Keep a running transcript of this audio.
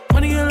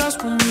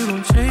grasp when you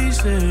don't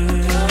chase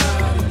it.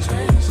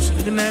 What you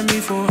looking at me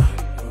for?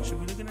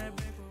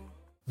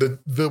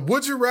 The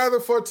would you rather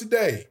for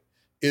today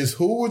is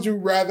who would you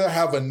rather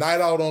have a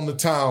night out on the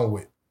town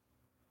with?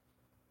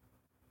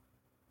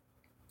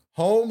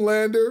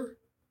 Homelander,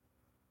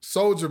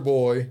 Soldier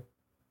Boy,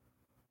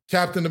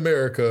 Captain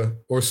America,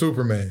 or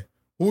Superman?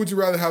 Who would you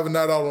rather have a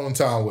night out on the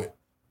town with?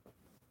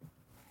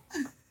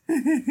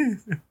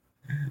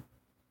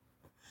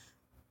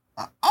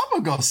 I'm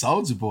gonna go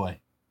Soldier Boy.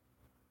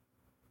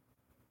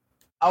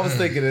 I was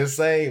thinking the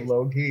same,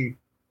 low key.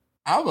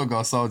 I'm gonna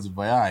go Soldier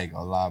Boy. I ain't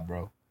gonna lie,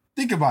 bro.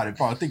 Think about it,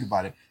 bro. Think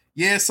about it.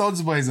 Yeah,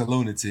 Soldier Boy is a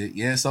lunatic.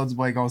 Yeah, Soldier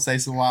Boy gonna say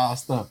some wild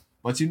stuff.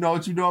 But you know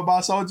what you know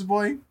about Soldier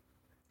Boy?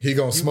 He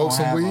gonna smoke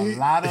some weed. A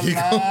lot of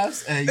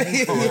laughs, and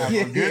you gonna have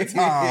a good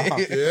time.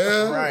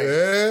 Yeah, Right.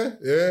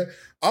 yeah.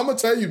 I'm gonna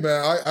tell you,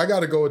 man. I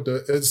gotta go with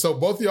the. So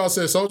both of y'all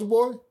said Soldier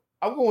Boy.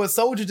 I'm going with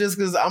Soldier just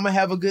because I'm gonna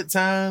have a good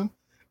time.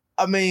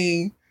 I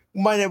mean,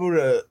 we might be able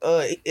to.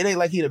 It ain't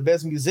like he the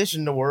best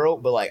musician in the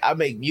world, but like I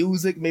make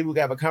music. Maybe we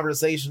can have a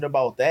conversation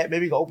about that.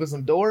 Maybe we can open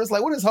some doors.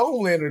 Like, what is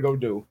Homelander gonna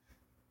do?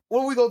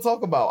 What are we gonna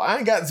talk about? I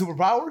ain't got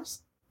superpowers.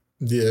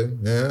 Yeah.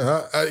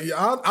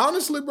 I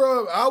honestly,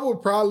 bro, I'll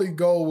probably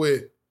go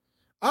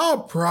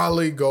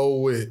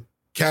with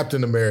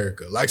Captain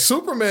America. Like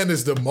Superman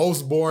is the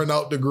most boring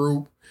out the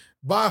group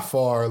by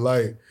far.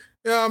 Like,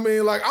 you know what I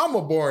mean? Like I'm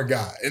a boring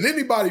guy, and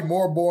anybody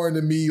more boring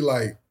than me,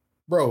 like,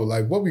 bro,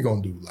 like what we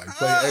gonna do? Like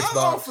play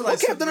Xbox?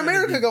 What Captain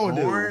America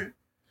gonna do?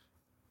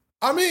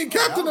 I mean,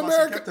 Captain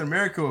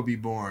America would be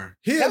boring.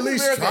 He Captain at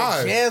least America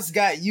tried. just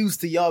got used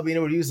to y'all being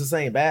able to use the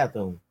same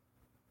bathroom.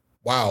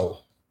 Wow.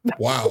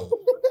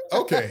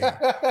 Okay.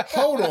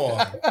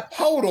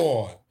 Hold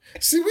on.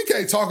 See, we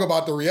can't talk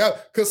about the reality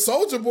because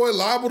Soldier Boy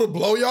liable to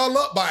blow y'all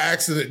up by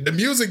accident. The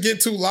music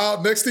get too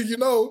loud. Next thing you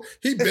know,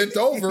 he bent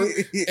over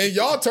and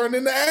y'all turn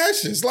into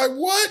ashes. Like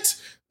what?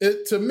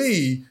 To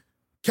me,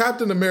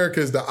 Captain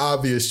America is the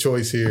obvious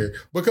choice here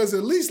because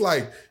at least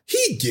like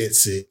he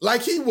gets it.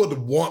 Like he would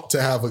want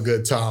to have a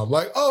good time.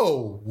 Like,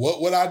 oh,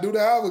 what would I do to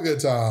have a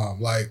good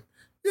time? Like,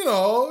 you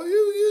know,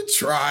 you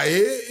try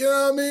it. You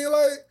know what I mean?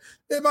 Like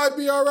it might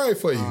be all right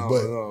for you.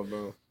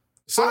 Bro.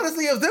 So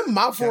honestly, if them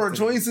my four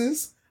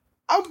choices,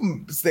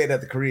 I'm staying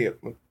at the crib.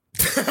 I'm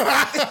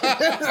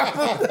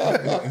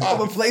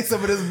gonna play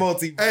some of this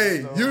multi.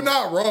 Hey, you're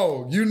not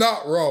wrong.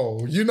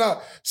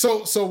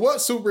 So what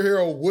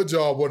superhero would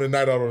y'all want a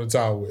night out on the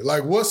town with?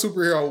 Like, what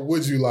superhero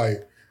would you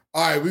like?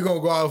 All right, we're gonna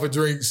go out for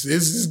drinks.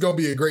 This is gonna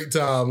be a great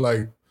time.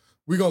 Like,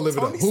 we're gonna live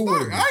it up. Who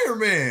would it be?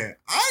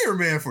 Iron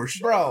Man for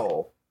sure.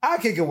 Bro, I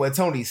kick it with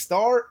Tony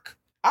Stark.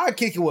 I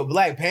kick it with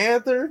Black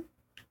Panther.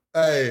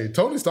 Hey,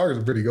 Tony Stark is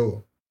a pretty good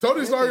one.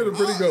 Tony Stark is a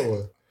pretty good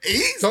one.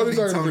 Easily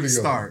Tony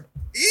Stark.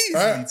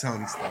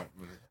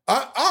 Man.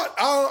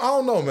 I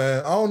don't know,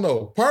 man. I don't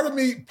know. Part of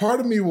me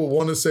will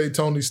want to say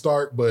Tony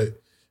Stark, but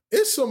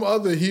it's some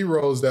other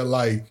heroes that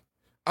like.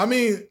 I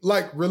mean,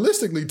 like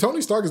realistically,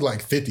 Tony Stark is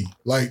like 50.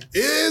 Like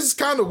it's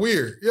kind of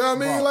weird. You know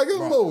what I mean? Like it's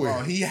a little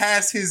weird. He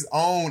has his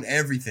own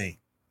everything.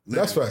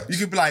 That's right. You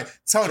could be like,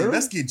 Tony,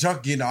 let's get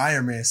drunk getting the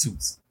Iron Man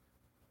suits.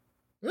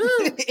 Yeah.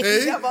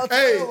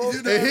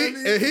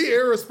 And he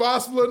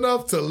irresponsible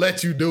enough to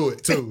let you do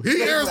it too.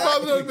 He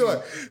irresponsible enough to be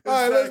like, all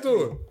right, let's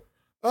do it.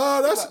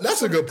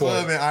 That's a good point.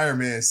 Club and Iron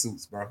Man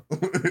suits, bro.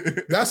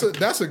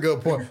 That's a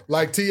good point.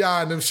 Like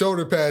T.I. and them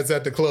shoulder pads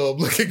at the club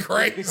looking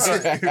crazy.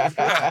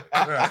 I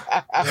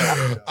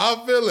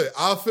feel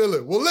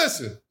it. Well,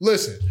 listen.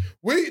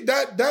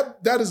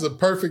 That is a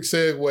perfect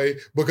segue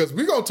because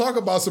we're gonna talk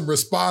about some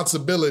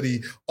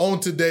responsibility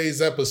on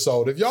today's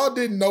episode. If y'all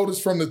didn't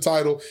notice from the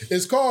title,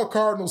 it's called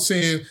Cardinal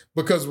Sin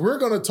because we're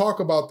gonna talk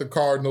about the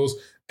Cardinals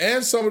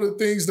and some of the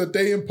things that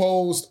they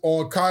imposed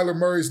on Kyler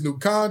Murray's new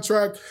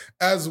contract,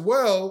 as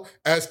well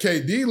as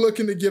KD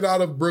looking to get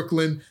out of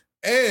Brooklyn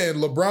and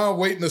LeBron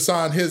waiting to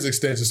sign his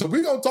extension. So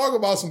we're going to talk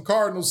about some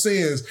Cardinal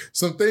sins,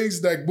 some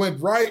things that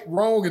went right,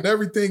 wrong, and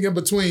everything in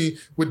between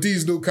with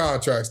these new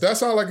contracts. That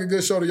sound like a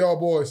good show to y'all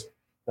boys?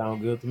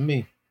 Sound good to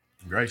me.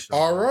 Great show.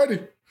 All righty.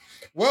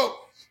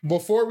 Well,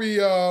 before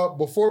we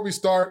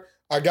start,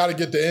 I got to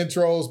get the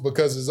intros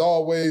because as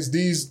always,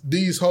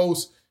 these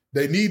hosts,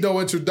 they need no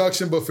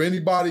introduction, but for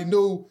anybody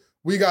new,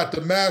 we got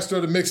the master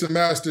of the mix and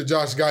master,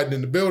 Josh Guyton,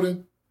 in the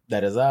building.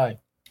 That is I.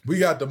 We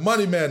got the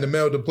money man, the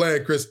mail to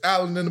plan, Chris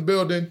Allen, in the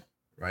building.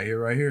 Right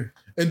here.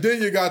 And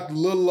then you got the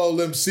little old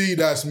MC,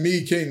 that's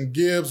me, King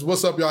Gibbs.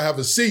 What's up, y'all? Have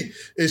a seat.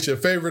 It's your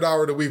favorite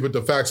hour of the week with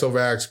the Facts Over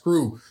Acts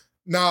crew.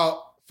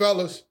 Now,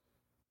 fellas,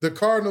 the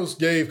Cardinals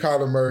gave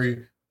Kyler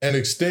Murray an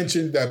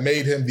extension that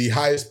made him the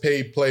highest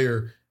paid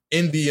player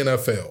in the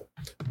NFL.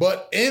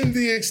 But in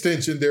the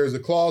extension, there is a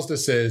clause that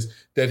says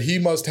that he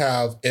must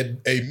have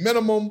a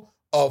minimum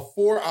of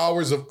 4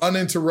 hours of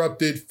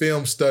uninterrupted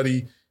film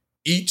study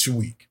each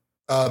week,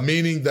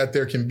 meaning that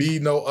there can be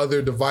no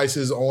other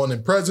devices on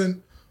and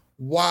present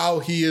while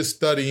he is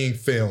studying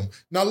film.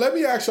 Now, let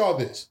me ask y'all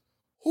this.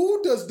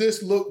 Who does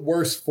this look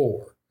worse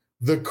for,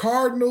 the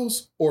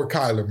Cardinals or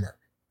Kyler Murray?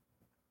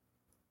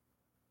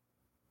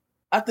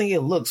 I think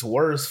it looks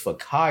worse for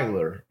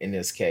Kyler in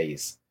this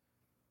case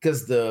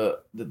because the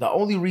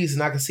only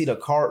reason I can see the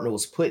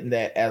Cardinals putting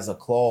that as a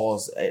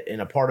clause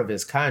in a part of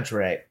his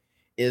contract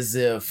is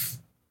if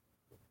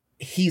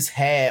he's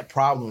had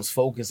problems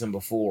focusing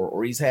before,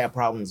 or he's had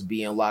problems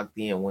being locked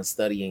in when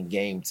studying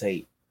game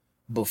tape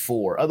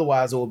before.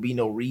 Otherwise, there would be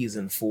no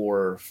reason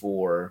for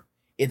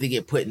it to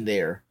get put in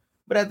there.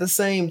 But at the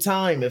same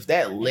time, if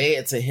that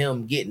led to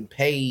him getting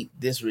paid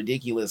this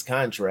ridiculous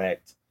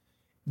contract,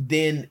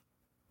 then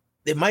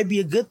it might be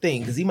a good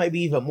thing, because he might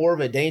be even more of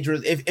a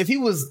dangerous. If he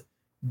was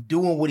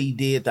doing what he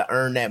did to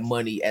earn that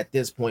money at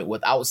this point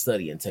without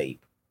studying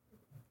tape,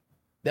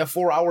 that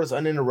 4 hours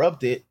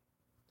uninterrupted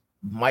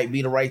might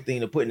be the right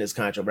thing to put in this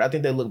contract. But I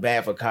think they look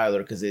bad for Kyler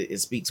because it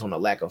speaks on a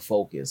lack of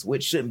focus,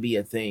 which shouldn't be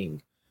a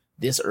thing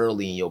this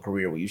early in your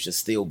career, where you should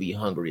still be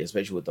hungry,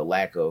 especially with the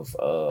lack of,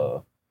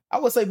 I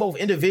would say, both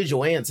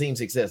individual and team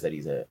success that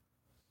he's had.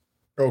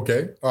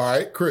 Okay. All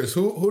right. Chris,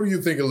 who do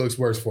you think it looks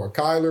worse for,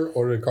 Kyler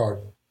or the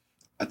Cardinals?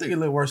 I think it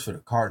looked worse for the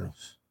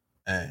Cardinals.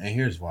 And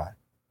here's why.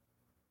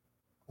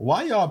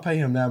 Why y'all pay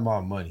him that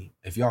amount of money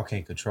if y'all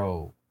can't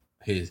control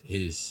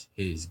his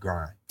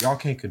grind? Y'all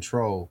can't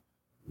control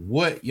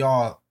what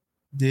y'all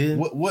did,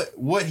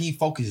 what he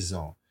focuses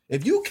on.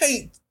 If you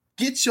can't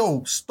get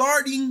your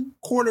starting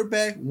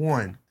quarterback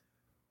one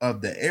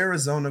of the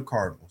Arizona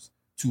Cardinals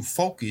to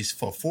focus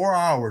for 4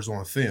 hours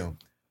on film,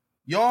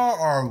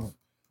 y'all are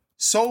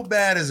so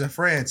bad as a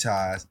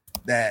franchise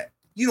that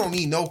you don't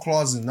need no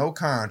clauses, no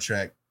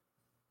contract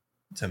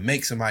to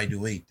make somebody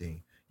do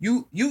anything.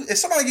 You if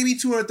somebody give me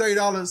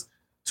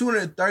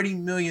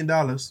 $230 million,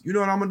 you know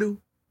what I'm gonna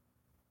do?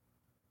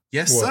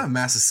 Yes, what? Sir,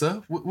 Master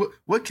Sir.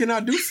 What can I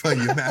do for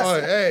you, Master?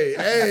 Oh, hey.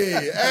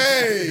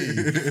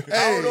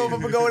 I don't know if I'm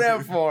gonna go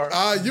that far.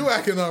 You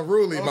acting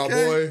unruly, my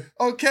boy.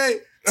 Okay,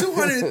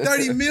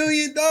 $230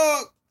 million,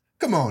 dog.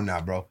 Come on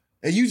now, bro.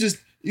 And you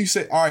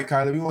say, all right,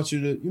 Kyler, we want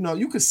you to,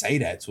 you could say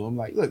that to him.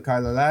 Like, look,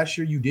 Kyler, last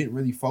year you didn't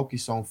really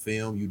focus on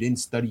film. You didn't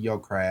study your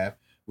craft.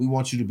 We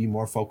want you to be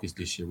more focused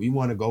this year. We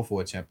want to go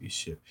for a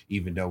championship,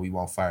 even though we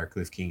won't fire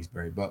Cliff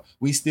Kingsbury. But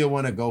we still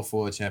want to go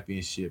for a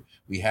championship.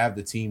 We have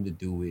the team to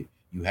do it.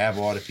 You have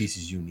all the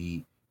pieces you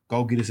need.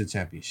 Go get us a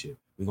championship.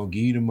 We're going to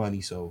give you the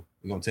money, so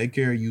we're going to take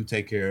care of you,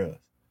 take care of us.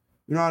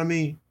 You know what I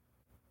mean?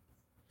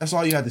 That's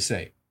all you have to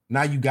say.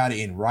 Now you got it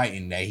in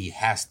writing that he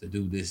has to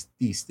do these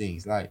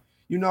things. Like,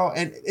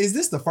 and is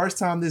this the first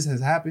time this has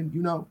happened,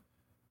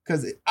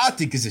 Because I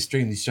think it's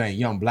extremely strange.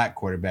 Young black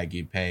quarterback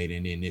get paid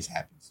and then this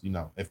happens,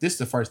 If this is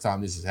the first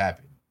time this has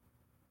happened.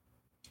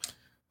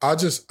 I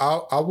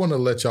want to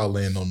let y'all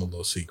in on a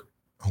little secret,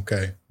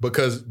 okay?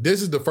 Because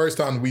this is the first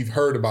time we've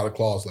heard about a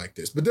clause like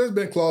this. But there's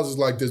been clauses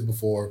like this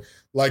before.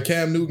 Like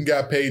Cam Newton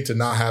got paid to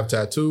not have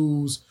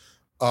tattoos.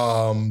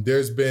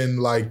 There's been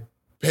like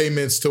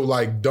payments to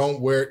like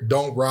don't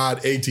ride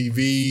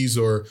ATVs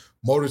or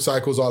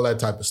motorcycles, all that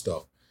type of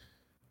stuff.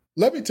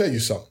 Let me tell you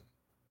something.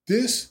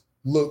 This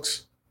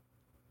looks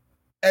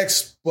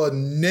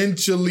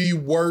exponentially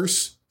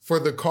worse for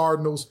the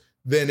Cardinals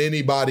than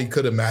anybody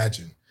could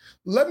imagine.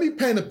 Let me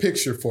paint a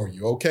picture for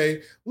you,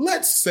 okay?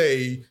 Let's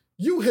say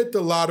you hit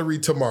the lottery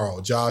tomorrow,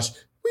 Josh.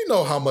 We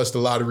know how much the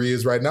lottery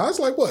is right now. It's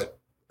like, what,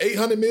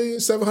 800 million,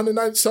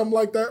 790, something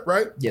like that,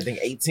 right? Yeah, I think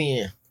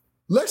 810.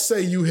 Let's say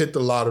you hit the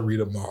lottery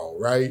tomorrow,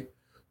 right?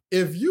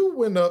 If you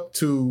went up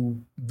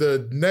to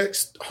the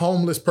next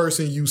homeless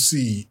person you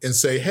see and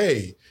say,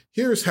 hey,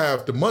 here's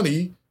half the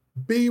money,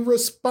 be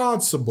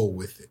responsible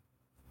with it,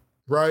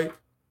 right?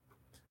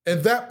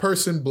 And that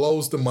person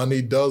blows the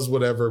money, does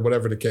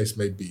whatever the case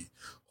may be.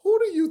 Who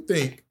do you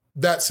think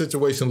that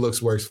situation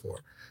looks worse for?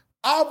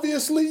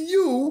 Obviously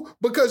you,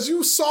 because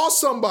you saw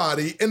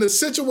somebody in a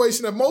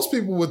situation that most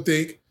people would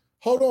think,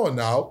 hold on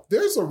now,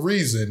 there's a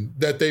reason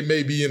that they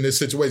may be in this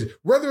situation,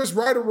 whether it's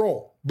right or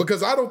wrong,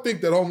 because I don't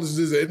think that homelessness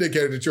is an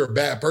indicator that you're a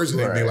bad person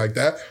or anything like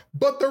that.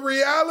 But the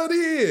reality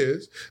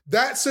is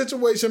that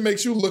situation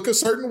makes you look a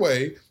certain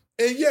way,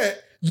 and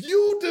yet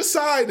you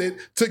decided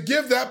to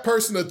give that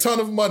person a ton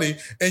of money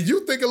and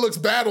you think it looks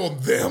bad on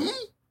them?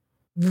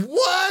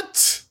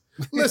 What?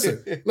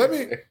 Listen, let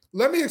me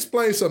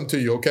explain something to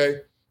you,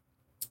 okay?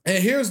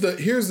 And here's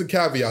the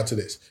caveat to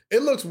this.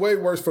 It looks way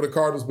worse for the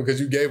Cardinals because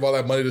you gave all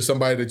that money to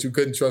somebody that you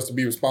couldn't trust to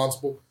be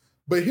responsible.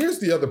 But here's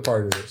the other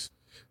part of this.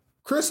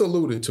 Chris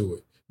alluded to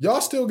it. Y'all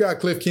still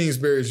got Cliff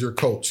Kingsbury as your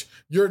coach.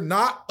 You're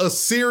not a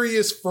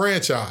serious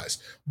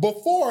franchise.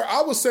 Before,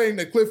 I was saying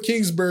that Cliff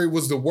Kingsbury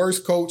was the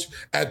worst coach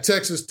at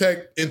Texas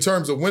Tech in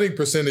terms of winning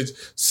percentage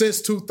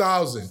since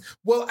 2000.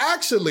 Well,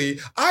 actually,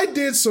 I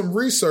did some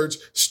research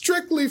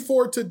strictly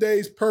for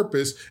today's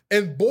purpose,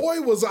 and boy,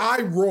 was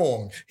I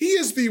wrong. He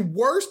is the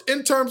worst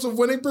in terms of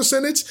winning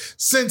percentage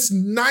since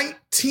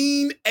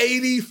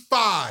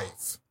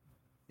 1985.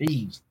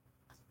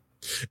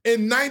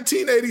 In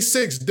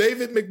 1986,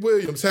 David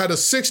McWilliams had a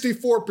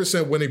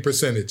 64% winning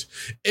percentage.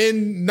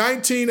 In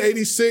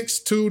 1986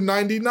 to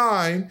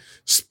 99,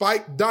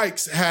 Spike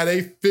Dykes had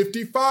a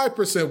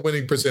 55%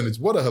 winning percentage.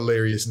 What a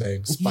hilarious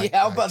name. Spike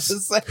I'm about Dykes. to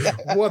say.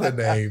 What a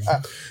name.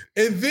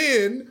 And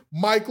then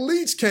Mike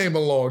Leach came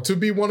along to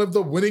be one of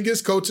the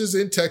winningest coaches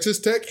in Texas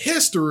Tech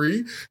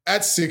history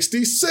at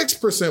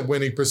 66%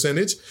 winning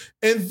percentage.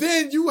 And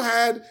then you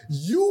had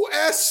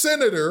U.S.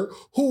 Senator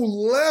who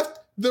left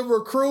the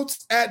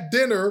recruits at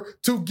dinner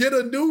to get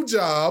a new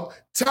job,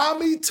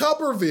 Tommy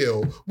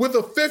Tuberville, with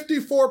a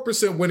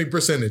 54% winning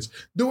percentage.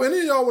 Do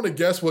any of y'all want to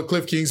guess what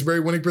Cliff Kingsbury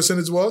winning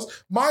percentage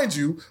was? Mind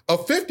you, a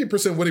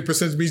 50% winning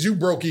percentage means you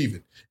broke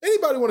even.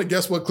 Anybody want to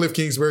guess what Cliff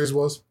Kingsbury's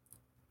was?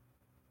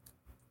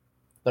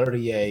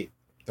 38.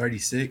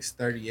 36,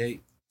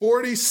 38.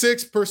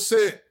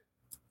 46%.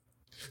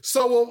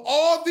 So of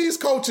all these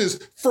coaches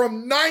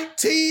from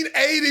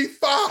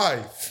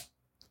 1985,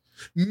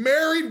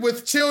 Married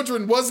with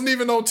Children wasn't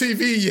even on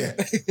TV yet.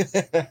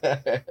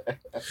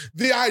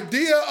 The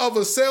idea of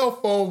a cell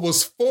phone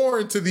was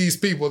foreign to these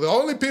people. The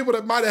only people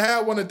that might have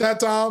had one at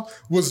that time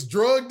was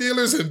drug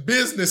dealers and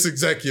business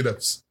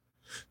executives.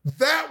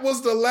 That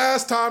was the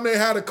last time they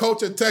had a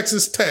coach at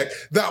Texas Tech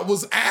that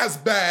was as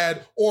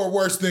bad or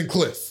worse than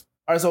Cliff.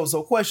 All right,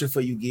 so question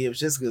for you, Gibbs,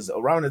 just because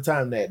around the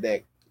time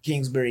that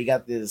Kingsbury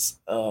got this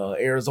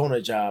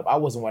Arizona job, I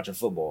wasn't watching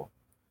football.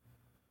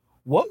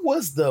 What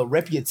was the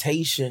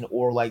reputation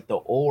or like the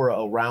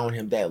aura around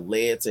him that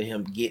led to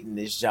him getting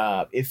this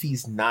job if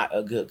he's not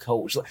a good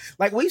coach?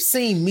 Like we've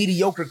seen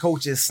mediocre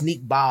coaches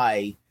sneak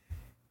by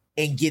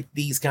and get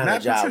these kind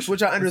of jobs,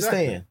 which I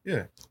understand. Exactly.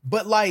 Yeah.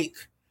 But like,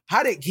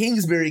 how did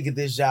Kingsbury get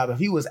this job if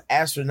he was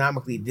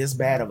astronomically this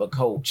bad of a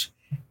coach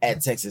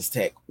at Texas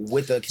Tech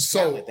with the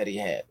talent that he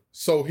had?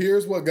 So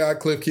here's what got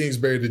Cliff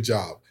Kingsbury the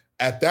job.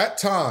 At that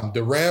time,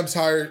 the Rams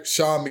hired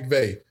Sean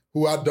McVay,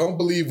 who I don't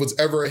believe was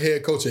ever a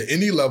head coach at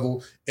any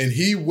level, and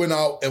he went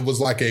out and was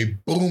like a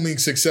booming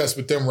success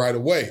with them right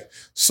away.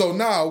 So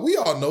now we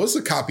all know it's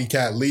a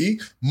copycat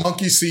league.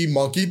 Monkey see,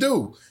 monkey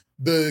do.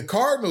 The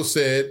Cardinals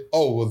said,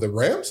 oh, well, the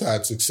Rams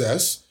had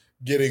success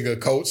getting a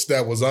coach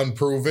that was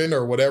unproven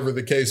or whatever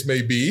the case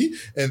may be,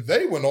 and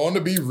they went on to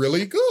be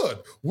really good.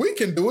 We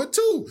can do it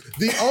too.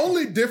 The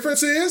only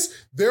difference is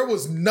there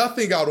was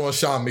nothing out on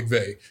Sean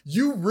McVay.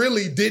 You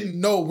really didn't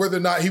know whether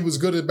or not he was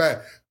good or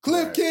bad.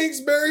 Cliff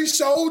Kingsbury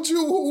showed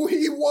you who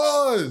he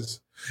was.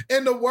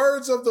 In the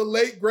words of the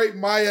late, great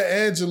Maya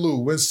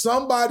Angelou, when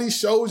somebody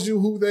shows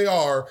you who they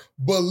are,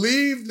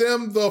 believe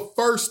them the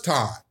first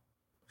time.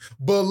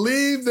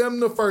 Believe them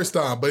the first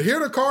time. But here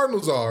the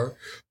Cardinals are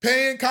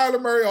paying Kyler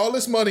Murray all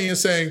this money and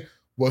saying,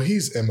 well,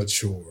 he's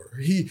immature.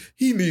 He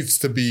needs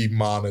to be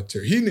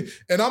monitored.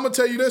 And I'm going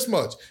to tell you this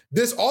much.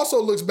 This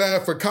also looks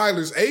bad for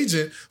Kyler's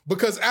agent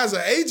because as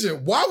an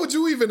agent, why would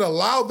you even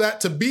allow that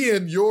to be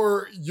in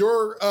your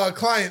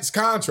client's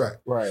contract?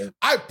 Right.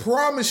 I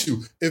promise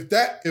you, if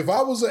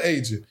I was an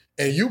agent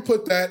and you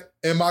put that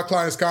in my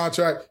client's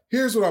contract,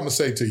 here's what I'm going to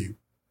say to you.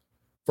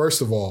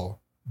 First of all,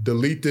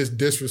 delete this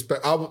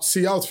disrespect. I was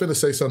finna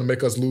say something to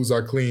make us lose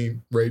our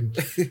clean rating.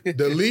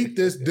 Delete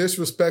this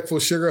disrespectful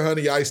sugar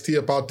honey iced tea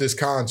about this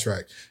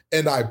contract.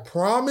 And I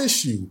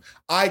promise you,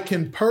 I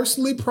can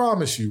personally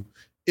promise you,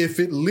 if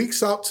it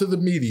leaks out to the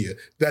media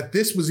that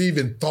this was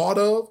even thought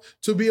of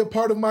to be a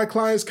part of my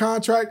client's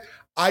contract,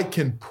 I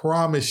can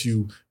promise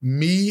you,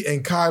 me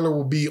and Kyler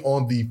will be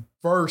on the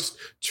first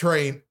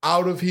train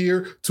out of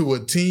here to a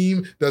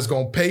team that's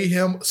going to pay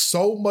him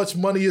so much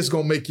money it's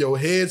going to make your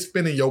head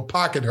spin and your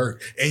pocket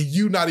hurt, and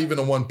you not even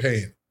the one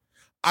paying.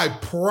 I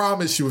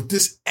promise you, if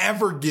this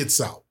ever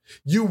gets out,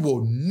 you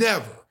will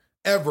never,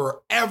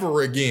 ever,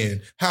 ever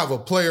again have a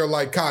player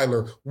like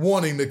Kyler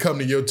wanting to come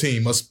to your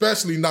team,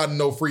 especially not in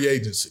no free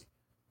agency.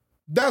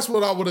 That's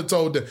what I would have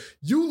told them.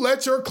 You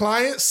let your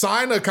client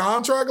sign a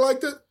contract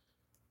like that,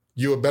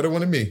 you're a better one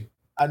than me.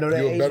 I know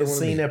that agent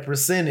seen that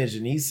percentage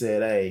and he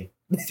said, hey.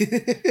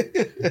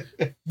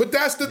 But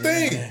that's the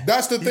thing.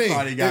 That's the thing. He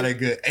probably got a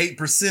good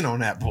 8% on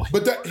that boy.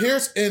 But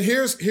here's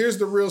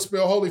the real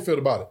Spill Holyfield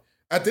about it.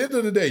 At the end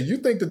of the day, you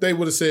think that they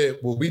would have said,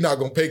 well, we're not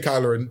going to pay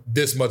Kyler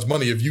this much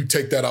money if you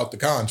take that out the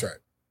contract.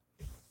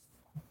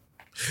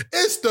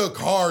 It's the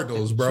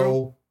Cardinals,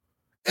 bro.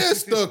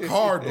 It's the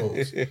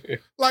Cardinals.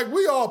 Like,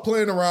 we all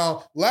playing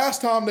around.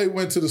 Last time they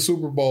went to the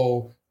Super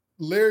Bowl,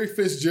 Larry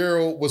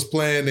Fitzgerald was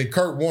playing and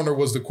Kurt Warner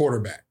was the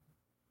quarterback.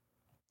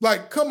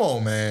 Like, come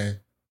on,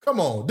 man. Come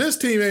on. This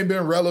team ain't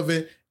been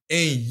relevant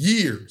in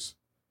years.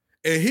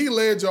 And he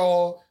led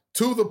y'all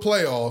to the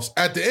playoffs.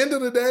 At the end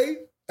of the day,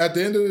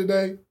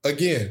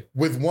 again,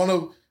 with one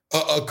of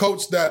a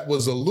coach that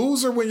was a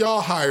loser when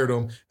y'all hired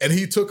him and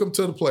he took him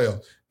to the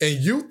playoffs. And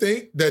you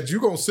think that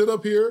you're going to sit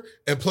up here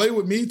and play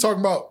with me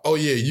talking about, oh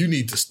yeah, you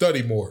need to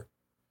study more.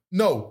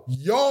 No,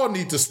 y'all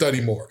need to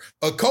study more.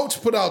 A coach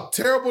put out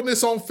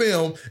terribleness on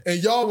film,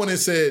 and y'all went and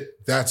said,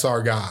 that's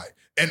our guy.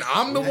 And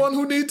I'm the one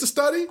who needs to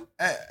study?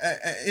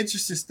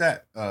 Interesting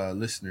stat,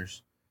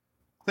 listeners.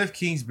 Cliff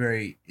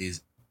Kingsbury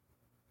is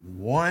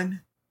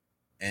 1-8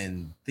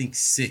 and I think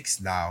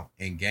 6 now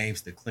in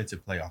games to clinch a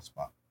playoff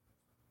spot.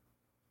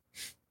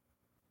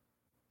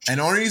 And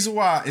the only reason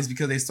why is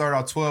because they started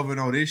out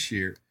 12-0 this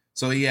year.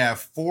 So he had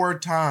 4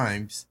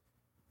 times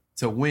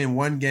to win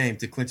one game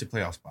to clinch a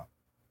playoff spot.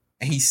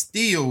 And he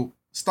still,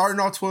 starting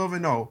off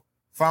 12-0,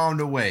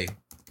 found a way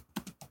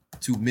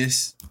to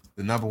miss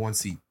the number 1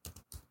 seed,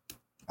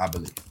 I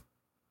believe.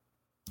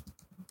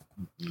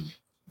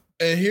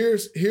 And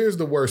here's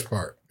the worst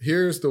part.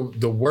 Here's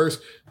the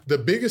worst, the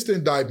biggest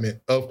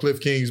indictment of Cliff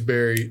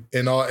Kingsbury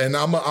and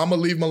I'm gonna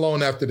leave him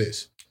alone after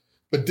this.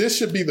 But this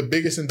should be the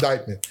biggest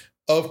indictment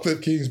of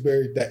Cliff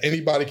Kingsbury that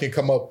anybody can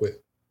come up with.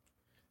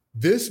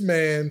 This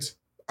man's,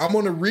 I'm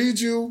gonna read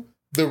you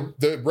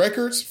the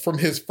records from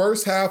his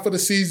first half of the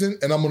season,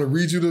 and I'm gonna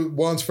read you the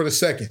ones for the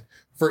second.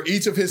 For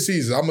each of his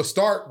seasons. I'm gonna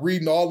start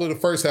reading all of the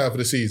first half of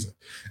the season.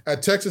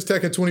 At Texas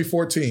Tech in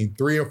 2014,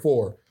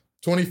 3-4.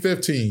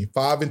 2015,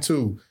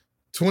 5-2.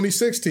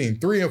 2016,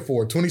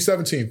 3-4.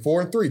 2017,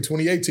 4-3.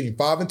 2018,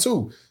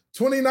 5-2.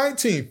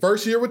 2019,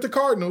 first year with the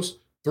Cardinals,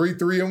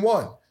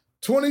 3-1.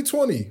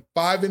 2020,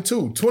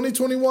 5-2.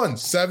 2021,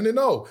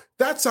 7-0.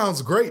 That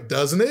sounds great,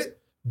 doesn't it?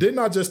 Didn't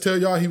I just tell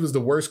y'all he was the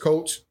worst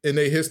coach in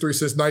their history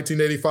since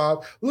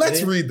 1985?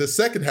 Let's read the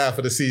second half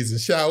of the season,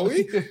 shall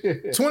we?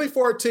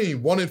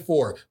 2014,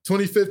 1-4.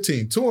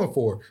 2015,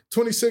 2-4.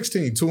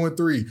 2016, 2-3.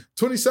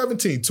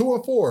 2017,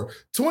 2-4.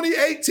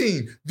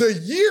 2018, the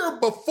year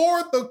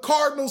before the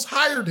Cardinals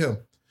hired him.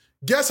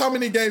 Guess how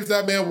many games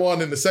that man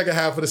won in the second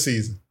half of the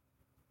season?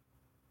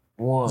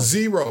 1.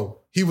 0.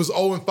 He was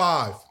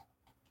 0-5.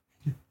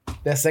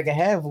 That second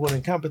half when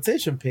the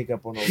competition pick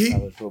up on those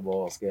college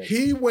football schedules.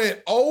 He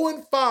went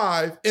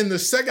 0-5 in the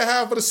second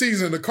half of the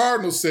season. The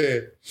Cardinals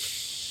said,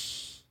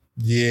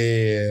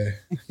 yeah,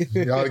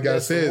 y'all got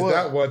to say it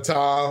that one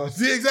time.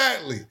 See,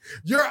 exactly.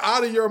 You're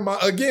out of your mind.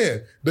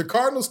 Again, the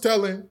Cardinals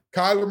telling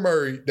Kyler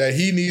Murray that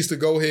he needs to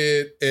go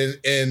ahead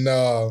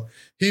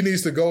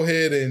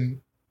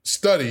and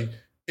study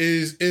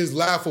is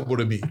laughable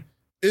to me.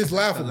 It's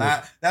laughable.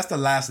 That's the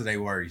last of their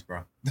worries,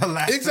 bro. The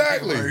last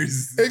exactly. Of their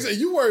worries. Exactly.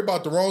 You worried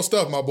about the wrong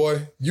stuff, my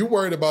boy. You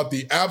worried about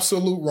the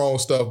absolute wrong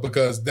stuff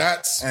because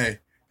that's... Hey,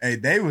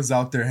 they was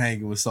out there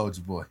hanging with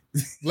Soulja Boy.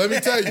 Let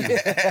me tell you.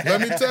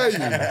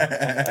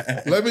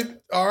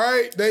 All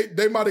right.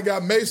 They might have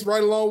got Mace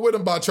right along with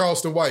him by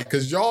Charleston White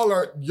because y'all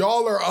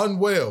are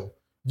unwell.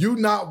 You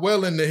not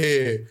well in the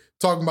head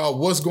talking about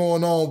what's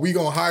going on. We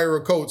gonna hire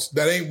a coach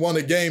that ain't won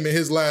a game in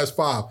his last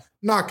 5.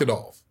 Knock it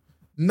off.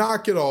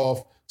 Knock it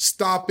off.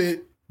 Stop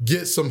it.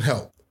 Get some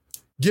help.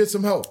 Get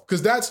some help.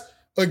 Because that's,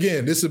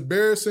 again, this is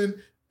embarrassing.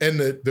 And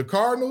the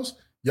Cardinals,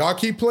 y'all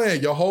keep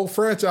playing. Your whole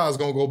franchise is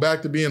going to go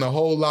back to being a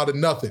whole lot of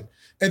nothing.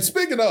 And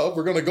speaking of,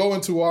 we're going to go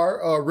into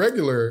our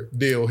regular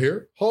deal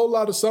here. Whole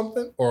lot of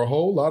something or a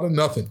whole lot of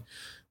nothing.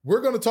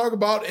 We're going to talk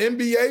about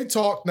NBA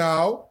talk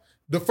now.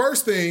 The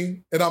first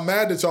thing, and I'm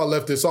mad that y'all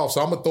left this off,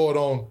 so I'm going to throw it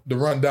on the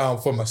rundown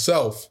for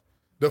myself.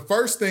 The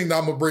first thing that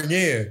I'm going to bring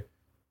in,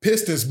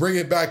 Pistons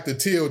bringing back the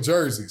teal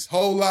jerseys.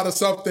 Whole lot of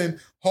something,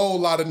 whole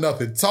lot of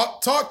nothing.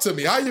 Talk to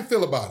me. How you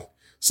feel about it?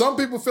 Some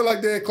people feel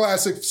like they're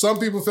classic. Some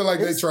people feel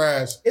like they're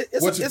trash.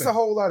 It's a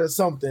whole lot of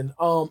something.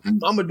 I'm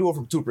going to do it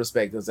from 2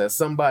 perspectives. As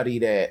somebody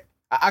that,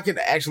 I can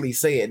actually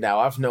say it now.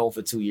 I've known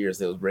for 2 years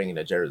they was bringing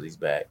the jerseys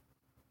back.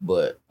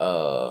 But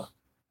I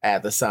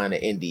had to sign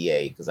an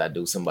NDA because I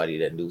knew somebody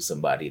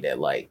that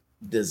like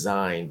do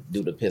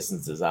the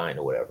Pistons design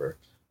or whatever.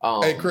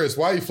 Hey, Chris,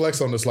 why you flex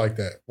on us like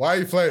that? Why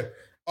you flex?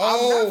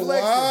 Oh,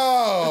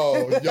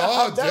 wow.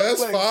 Y'all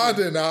just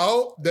finding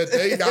out that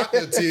they got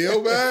the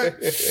teal back?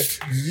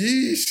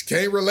 Yeesh.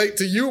 Can't relate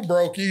to you,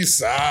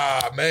 brokies.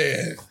 Ah,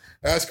 man.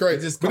 That's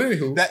crazy. But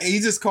anywho. He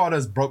just called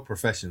us broke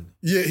professionally.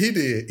 Yeah, he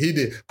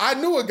did. I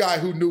knew a guy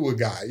who knew a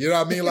guy. You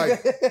know what I mean?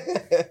 Like,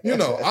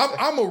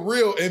 I'm a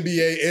real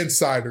NBA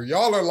insider.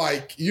 Y'all are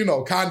like,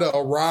 kind of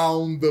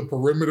around the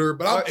perimeter,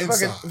 but I'm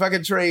inside. If I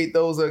could trade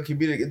those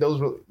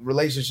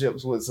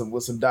relationships with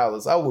some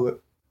dollars, I would.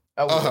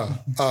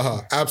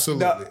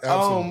 Absolutely.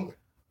 Absolutely.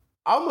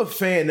 I'm a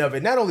fan of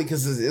it, not only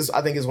because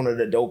I think it's one of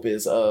the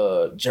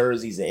dopest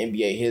jerseys in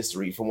NBA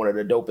history, from one of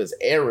the dopest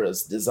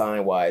eras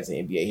design-wise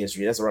in NBA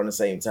history. That's around the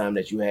same time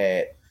that you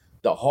had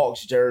the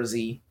Hawks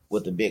jersey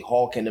with the big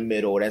hawk in the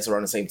middle. That's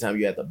around the same time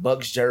you had the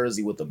Bucks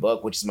jersey with the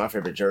Buck, which is my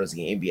favorite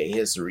jersey in NBA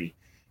history.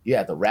 You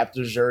had the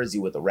Raptors jersey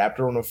with the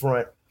Raptor on the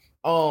front.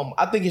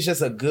 I think it's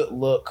just a good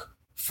look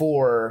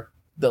for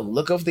the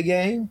look of the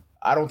game.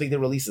 I don't think they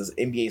released this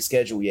NBA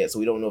schedule yet, so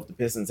we don't know if the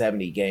Pistons have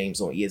any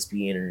games on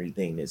ESPN or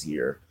anything this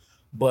year.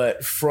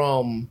 But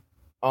from,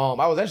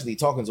 I was actually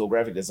talking to a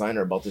graphic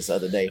designer about this the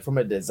other day. From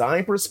a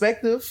design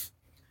perspective,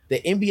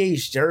 the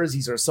NBA's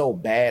jerseys are so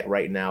bad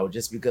right now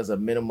just because of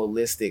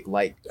minimalistic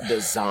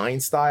design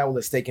style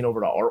that's taking over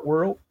the art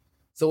world.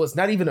 So it's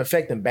not even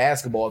affecting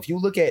basketball. If you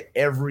look at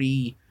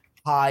every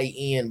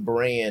high-end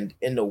brand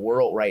in the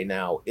world right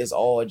now, it's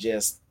all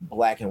just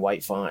black and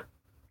white font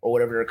or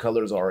whatever their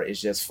colors are. It's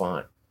just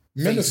font.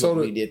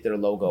 Minnesota Facebook redid their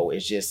logo. It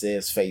just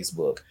says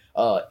Facebook.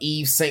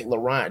 Yves Saint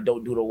Laurent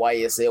don't do the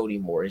YSL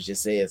anymore. It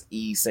just says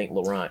Yves Saint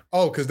Laurent.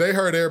 Oh, because they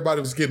heard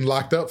everybody was getting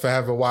locked up for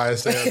having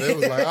YSL. They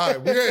was like, all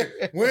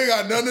right, we ain't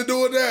got nothing to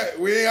do with that.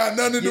 We ain't got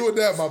nothing to do with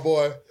that, my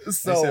boy.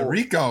 So they said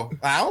Rico.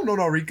 I don't know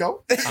no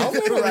Rico. I don't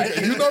know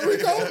Rico. You know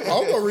Rico? I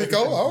don't know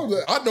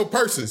Rico. I know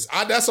Persis.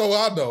 That's all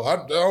I know.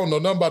 I don't know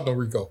nothing about no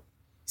Rico.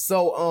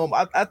 So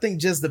I think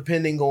just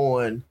depending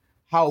on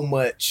how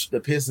much the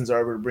Pistons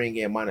are able to bring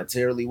in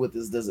monetarily with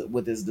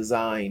this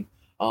design,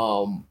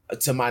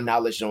 to my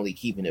knowledge, only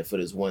keeping it for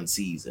this one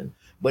season.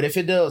 But if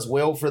it does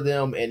well for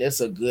them and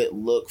it's a good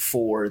look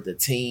for the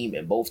team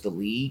and both the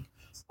league,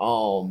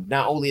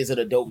 not only is it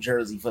a dope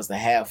jersey for us to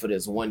have for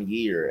this 1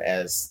 year,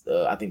 as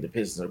I think the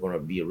Pistons are going to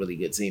be a really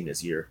good team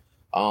this year,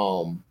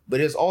 but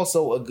it's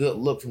also a good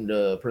look from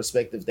the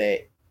perspective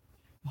that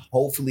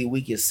hopefully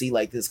we can see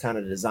like this kind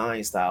of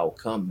design style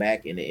come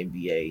back in the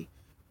NBA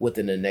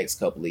within the next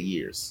couple of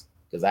years.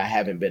 Because I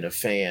haven't been a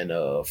fan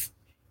of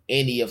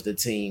any of the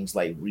teams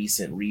like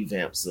recent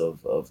revamps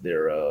of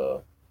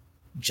their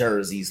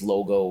jerseys,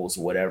 logos,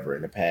 whatever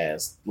in the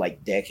past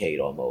like decade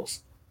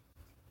almost.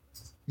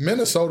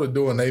 Minnesota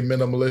doing a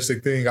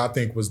minimalistic thing, I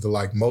think, was the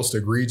like most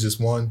egregious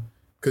one.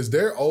 Because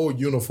their old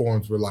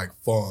uniforms were like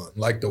fun,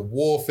 like the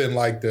wolf and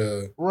like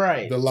the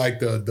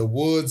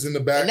woods in the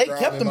background, and they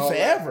kept them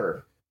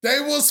forever. They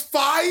was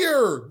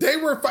fire. They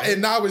were fire.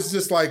 And now it's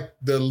just like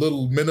the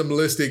little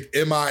minimalistic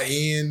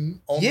MIN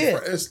on the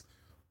front.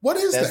 What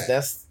is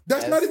that?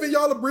 That's not even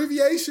y'all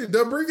abbreviation.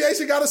 The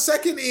abbreviation got a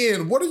second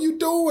N. What are you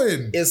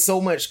doing? It's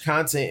so much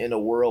content in the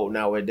world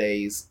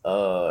nowadays.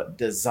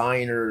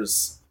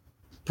 Designers'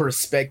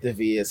 perspective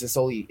is it's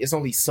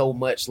only so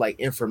much like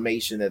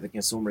information that the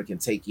consumer can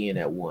take in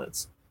at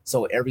once.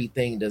 So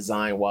everything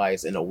design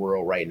wise in the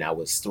world right now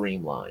is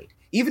streamlined.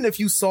 Even if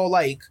you saw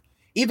like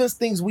even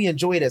things we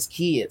enjoyed as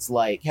kids,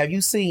 like have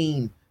you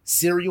seen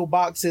cereal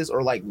boxes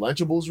or like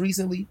Lunchables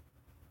recently?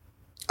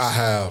 I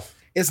have.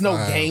 It's no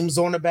games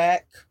on the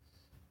back.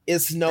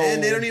 It's no,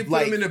 and they don't even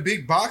put them in a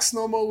big box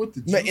no more with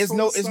the juice.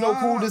 It's no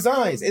cool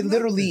designs. It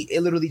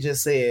literally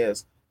just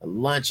says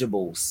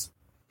Lunchables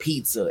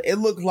pizza. It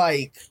looked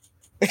like.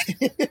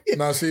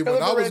 Now, see,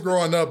 when I was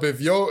growing up, if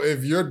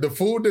the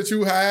food that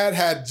you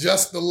had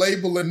just the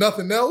label and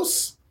nothing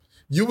else,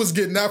 you was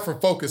getting that from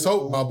Focus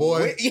Hope, my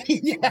boy.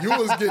 You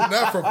was getting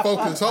that from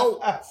Focus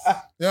Hope.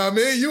 You know what I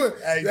mean?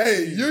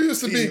 You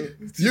used to be.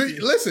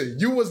 Listen,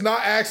 you was not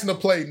asking to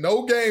play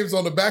no games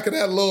on the back of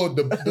that little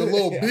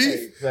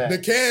beef, the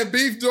canned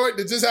beef joint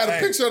that just had a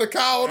picture of the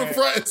cow on the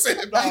front and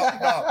said,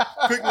 no.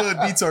 Quick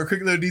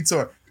little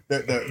detour.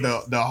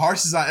 The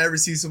harshest I ever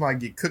see somebody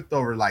get cooked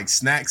over like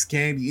snacks,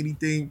 candy,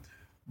 anything.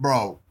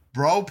 Bro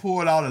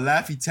pulled out a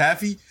Laffy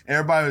Taffy.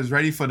 Everybody was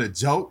ready for the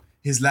joke.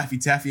 His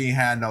Laffy Taffy ain't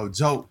had no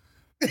joke.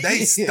 They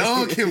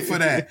stung him for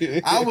that.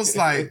 I was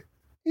like,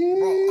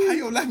 bro, how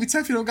your Laffy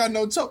Taffy don't got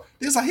no joke?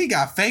 They was like, he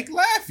got fake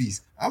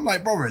Laffies. I'm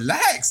like, bro,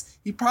 relax.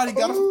 He probably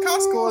got them from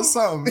Costco or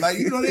something. Like,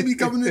 they be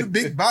coming in a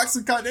big box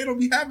of they don't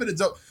be having a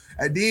joke.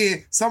 And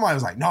then somebody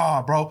was like,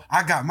 nah, bro,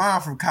 I got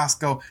mine from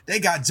Costco. They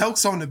got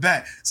jokes on the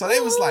back. So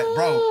they was like,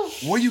 bro,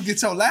 where you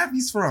get your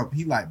Laffies from?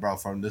 He like, bro,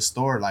 from the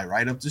store, like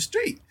right up the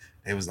street.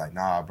 They was like,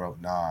 nah, bro,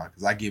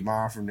 because I get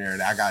mine from there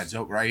and I got a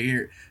joke right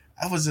here.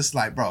 I was just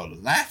like, bro, the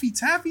Laffy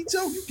Taffy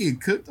joke, you get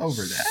cooked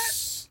over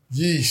that?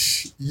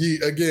 Yeesh.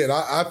 Again,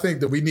 I think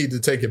that we need to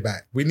take it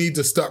back. We need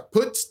to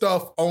put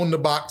stuff on the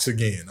box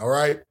again, all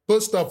right?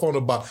 Put stuff on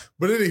the box.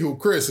 But anywho,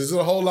 Chris, is it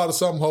a whole lot of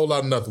something, whole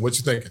lot of nothing? What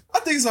you thinking? I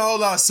think it's a whole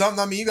lot of something.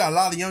 I mean, you got a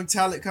lot of young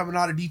talent coming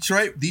out of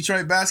Detroit.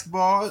 Detroit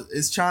basketball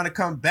is trying to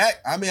come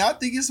back. I mean, I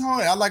think it's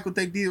hard. I like what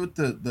they did with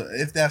the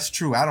if that's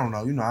true. I don't know.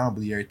 I don't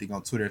believe everything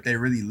on Twitter. If they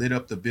really lit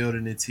up the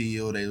building in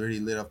teal, they really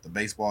lit up the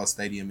baseball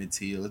stadium in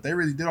teal. If they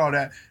really did all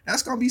that,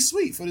 that's going to be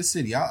sweet for the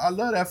city. I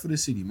love that for the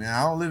city, man.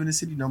 I don't live in the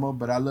city no more,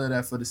 but I love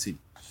that for the city.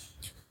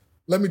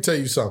 Let me tell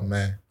you something,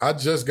 man. I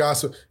just got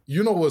some.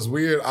 You know what's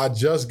weird? I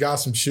just got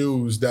some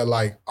shoes that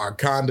like are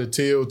kind of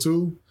teal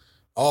too.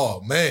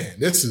 Oh man,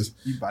 this is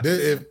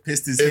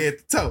pissed his head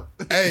to toe.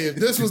 Hey, if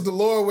this was the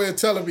Lord way of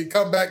telling me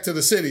come back to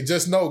the city,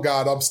 just know,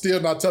 God, I'm still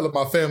not telling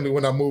my family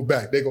when I move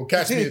back. They gonna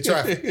catch me in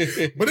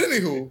traffic. But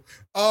anywho,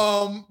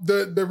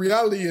 the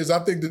reality is, I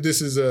think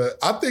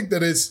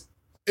that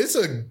it's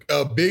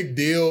a big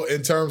deal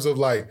in terms of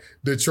like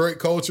Detroit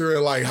culture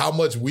and like how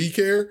much we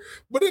care.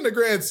 But in the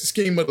grand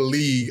scheme of the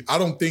league, I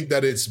don't think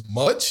that it's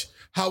much.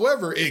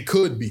 However, it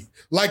could be.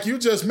 Like you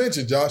just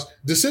mentioned, Josh,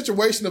 the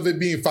situation of it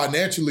being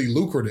financially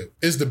lucrative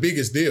is the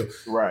biggest deal.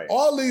 Right.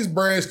 All these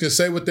brands can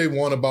say what they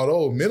want about,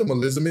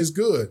 minimalism is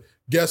good.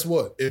 Guess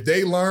what? If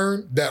they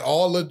learn that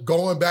all the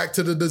going back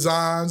to the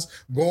designs,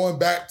 going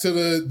back to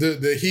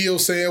the heel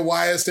saying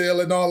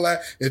YSL and all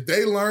that, if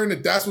they learn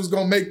that that's what's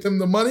going to make them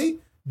the money,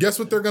 guess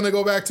what they're going to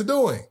go back to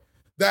doing?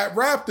 That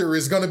Raptor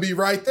is going to be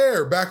right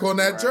there, back on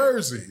that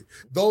jersey.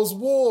 Those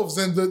Wolves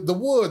and the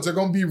Woods are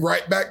going to be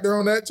right back there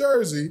on that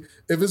jersey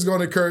if it's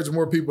going to encourage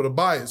more people to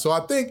buy it. So I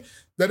think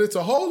that it's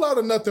a whole lot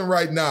of nothing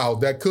right now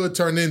that could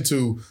turn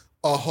into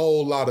a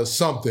whole lot of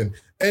something.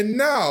 And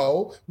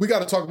now we got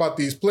to talk about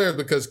these players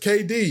because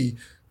KD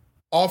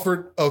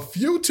offered a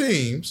few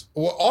teams,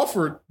 or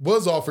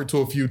was offered to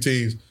a few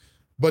teams,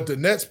 but the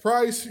Nets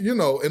price, in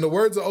the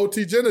words of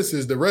OT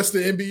Genesis, the rest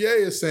of the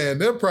NBA is saying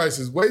their price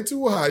is way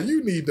too high.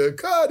 You need to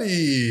cut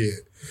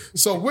it.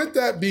 So with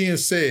that being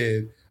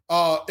said,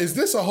 is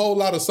this a whole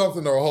lot of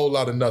something or a whole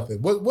lot of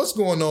nothing? What's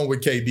going on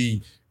with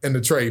KD in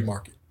the trade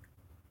market?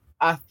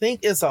 I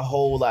think it's a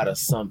whole lot of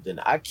something.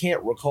 I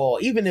can't recall,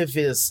 even if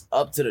it's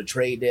up to the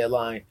trade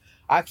deadline,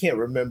 I can't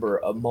remember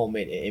a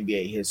moment in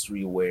NBA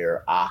history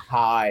where a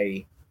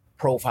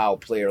high-profile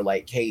player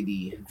like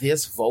KD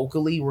this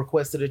vocally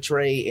requested a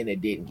trade and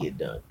it didn't get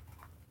done.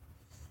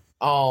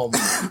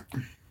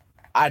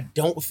 I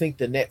don't think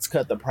the Nets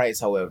cut the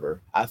price,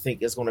 however. I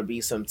think it's going to be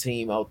some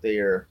team out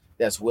there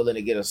that's willing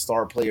to get a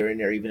star player in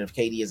there, even if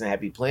KD isn't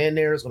happy playing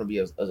there. It's going to be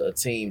a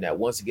team that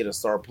wants to get a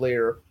star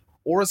player,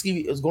 or it's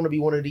going to be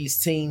one of these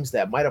teams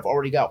that might have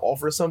already got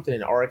offered something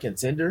and are a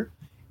contender,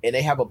 and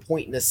they have a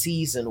point in the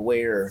season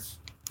where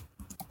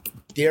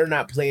they're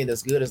not playing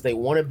as good as they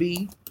want to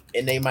be,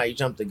 and they might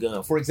jump the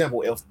gun. For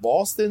example, if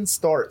Boston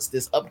starts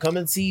this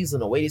upcoming season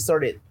the way they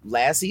started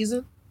last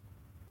season,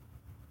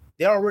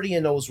 they're already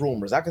in those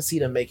rumors. I can see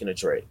them making a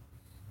trade.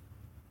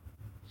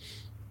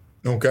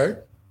 Okay.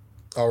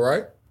 All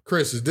right.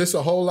 Chris, is this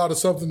a whole lot of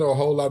something or a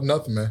whole lot of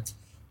nothing, man?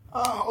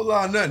 A whole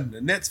lot of nothing.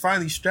 The Nets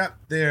finally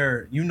strapped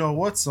their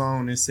you-know-what's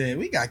on and said,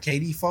 we got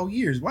KD 4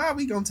 years. Why are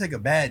we going to take a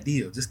bad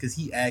deal just because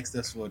he asked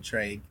us for a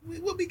trade?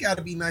 We got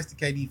to be nice to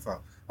KD for.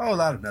 A whole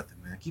lot of nothing,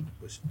 man. Keep it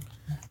pushing.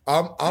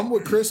 I'm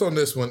with Chris on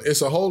this one.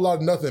 It's a whole lot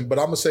of nothing, but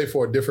I'm going to say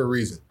for a different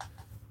reason.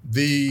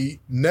 The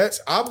Nets,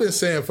 I've been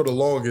saying for the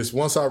longest,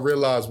 once I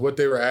realized what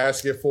they were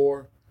asking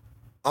for,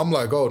 I'm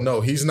like, oh,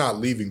 no, he's not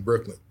leaving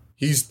Brooklyn.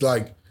 He's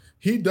like,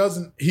 he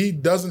doesn't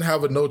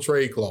have a no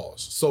trade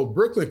clause. So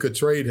Brooklyn could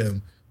trade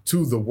him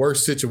to the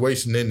worst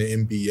situation in the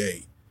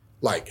NBA,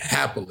 like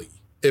happily,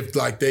 if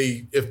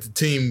the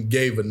team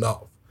gave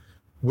enough.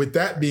 With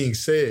that being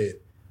said,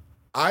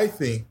 I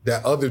think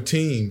that other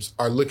teams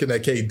are looking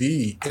at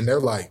KD and they're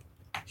like,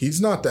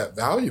 he's not that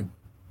valuable.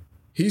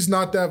 He's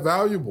not that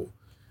valuable.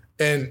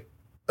 And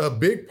a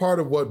big part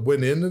of what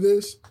went into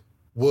this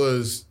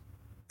was,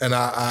 and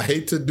I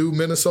hate to do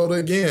Minnesota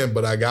again,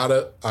 but I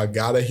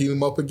gotta heat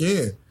them up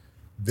again.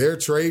 Their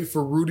trade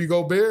for Rudy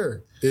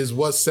Gobert is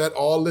what set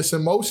all this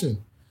in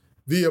motion.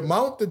 The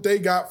amount that they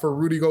got for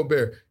Rudy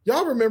Gobert.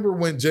 Y'all remember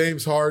when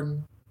James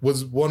Harden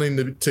was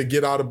wanting to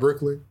get out of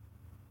Brooklyn?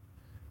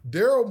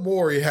 Daryl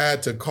Morey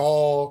had to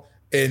call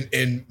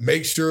and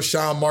make sure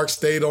Sean Marks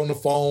stayed on the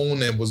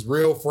phone and was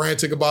real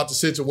frantic about the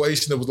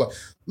situation. It was like,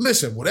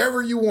 listen,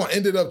 whatever you want,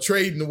 ended up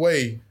trading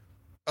away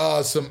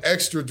some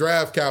extra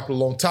draft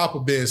capital on top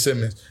of Ben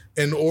Simmons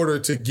in order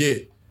to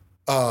get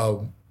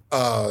Harden.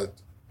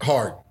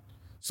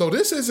 So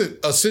this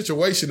isn't a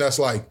situation that's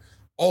like,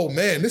 oh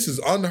man, this is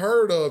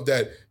unheard of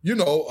that,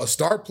 a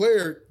star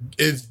player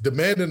is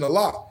demanding a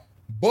lot.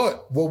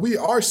 But what we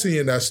are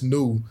seeing that's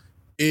new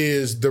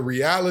is the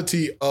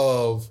reality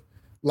of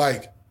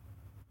like,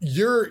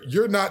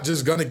 you're not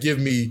just gonna give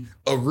me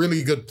a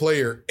really good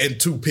player and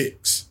 2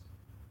 picks.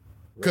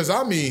 Because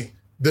I mean,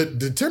 the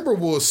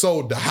Timberwolves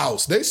sold the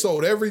house. They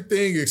sold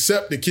everything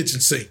except the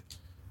kitchen sink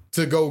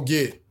to go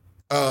get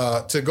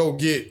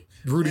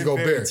Rudy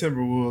Gobert. Very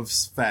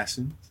Timberwolves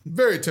fashion.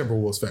 Very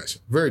Timberwolves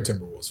fashion. Very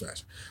Timberwolves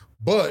fashion.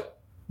 But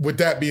with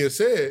that being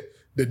said,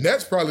 the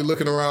Nets probably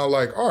looking around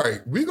like, all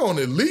right, we're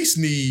gonna at least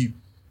need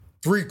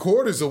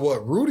 3/4 of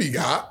what Rudy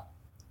got,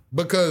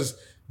 because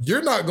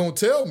you're not going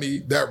to tell me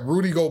that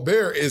Rudy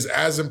Gobert is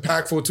as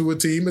impactful to a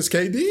team as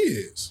KD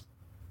is.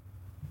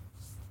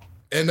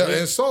 And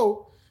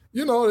so,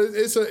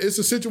 it's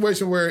a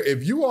situation where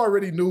if you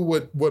already knew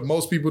what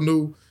most people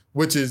knew,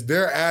 which is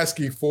they're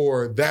asking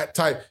for that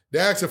type,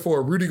 they're asking for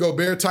a Rudy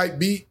Gobert type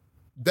beat,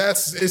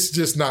 it's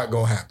just not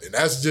going to happen.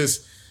 That's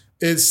just,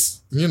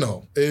 it's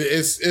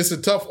a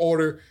tough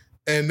order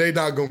and they're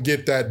not going to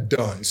get that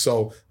done.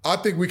 So I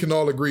think we can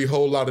all agree,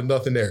 whole lot of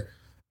nothing there.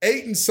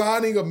 Ayton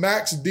signing a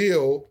max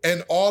deal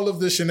and all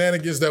of the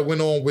shenanigans that went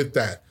on with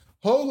that.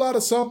 Whole lot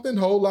of something,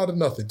 whole lot of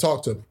nothing.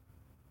 Talk to me.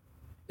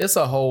 It's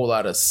a whole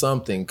lot of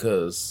something,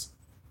 because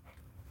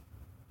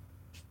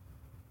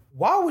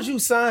why would you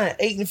sign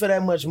Ayton for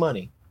that much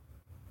money?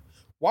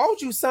 Why would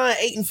you sign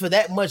Ayton for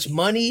that much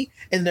money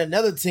and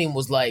another team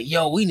was like,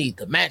 yo, we need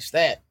to match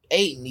that.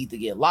 Ayton need to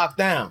get locked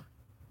down.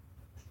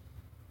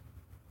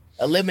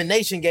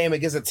 Elimination game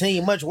against a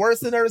team much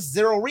worse than theirs,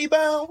 0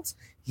 rebounds?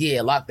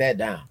 Yeah, lock that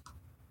down.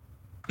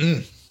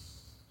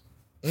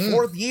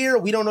 4th year,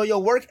 we don't know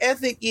your work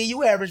ethic. Yeah,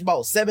 you average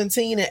about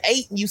 17 and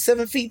 8 and you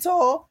 7 feet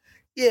tall.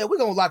 Yeah, we're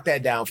going to lock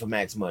that down for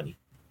max money.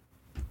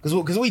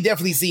 Because we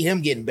definitely see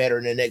him getting better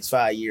in the next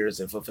 5 years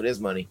and for this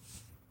money.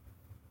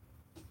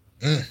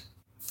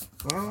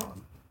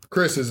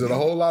 Chris, is it a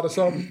whole lot of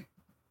something?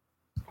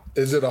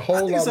 Is it a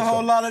whole lot? It's a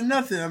whole lot of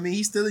nothing. I mean,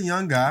 he's still a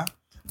young guy.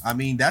 I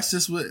mean, that's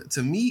just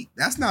to me,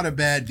 that's not a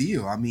bad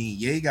deal. I mean,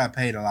 yeah, he got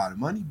paid a lot of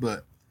money,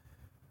 but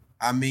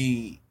I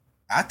mean,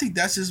 I think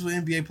that's just what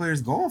NBA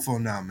players going for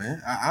now,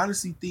 man. I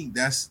honestly think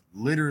that's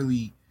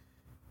literally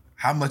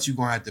how much you're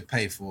gonna have to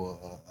pay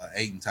for a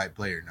Ayton type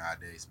player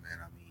nowadays, man.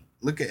 I mean,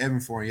 look at Evan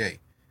Fournier.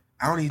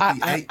 I don't even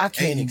think I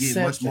can't Ayton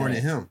get much more that.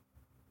 than him.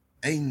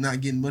 Ayton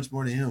not getting much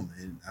more than him.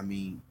 And I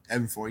mean,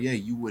 Evan Fournier,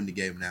 you wouldn't have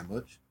gave him that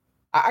much.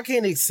 I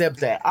can't accept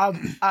that.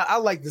 I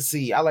like to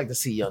see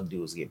young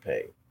dudes get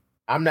paid.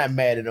 I'm not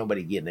mad at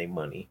nobody getting their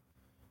money,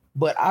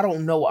 but I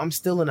don't know. I'm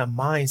still in a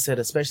mindset,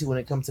 especially when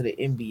it comes to the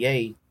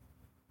NBA,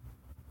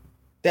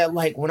 that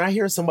like when I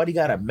hear somebody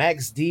got a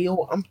max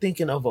deal, I'm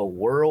thinking of a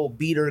world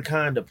beater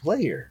kind of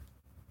player.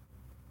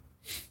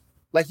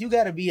 Like you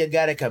got to be a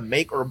guy that can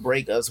make or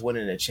break us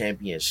winning a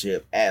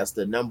championship as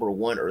the number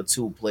 1 or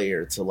 2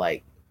 player to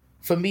like,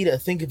 for me to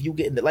think of you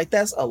getting it. Like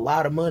that's a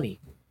lot of money.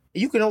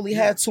 You can only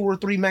have 2 or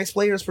 3 max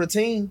players per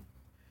team.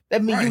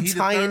 That means you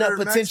tying up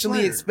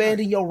potentially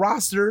expanding your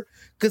roster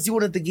because you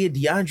wanted to get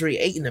DeAndre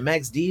Ayton a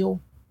max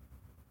deal.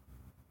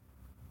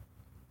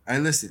 Hey,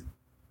 listen.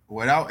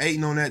 Without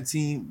Ayton on that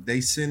team,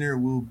 they center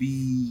will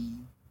be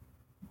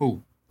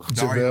who?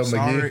 Dario JaVale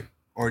McGee Saric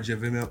or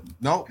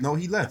JaVale? No,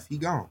 he left. He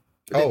gone.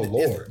 Oh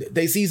Lord.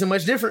 They season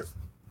much different.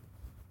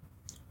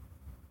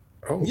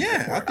 Oh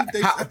Yeah,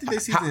 I think they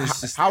season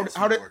is just How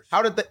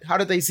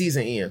did they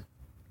season end?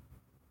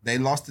 They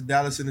lost to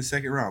Dallas in the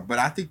second round, but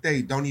I think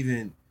they don't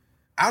even.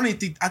 I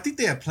think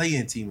they're a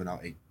play-in team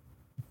without Ayton.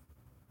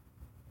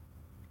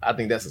 I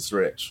think that's a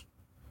stretch.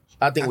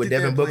 I think with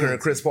Devin Booker and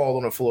Chris Paul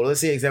on the floor,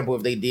 let's say example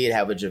if they did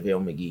have a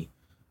JaVale McGee,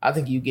 I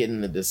think you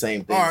getting the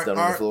same things done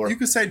on the floor. You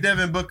could say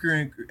Devin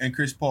Booker and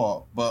Chris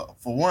Paul, but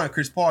for one,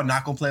 Chris Paul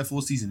not gonna play a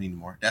full season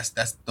anymore. That's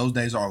those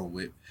days are over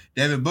with.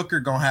 Devin Booker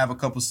gonna have a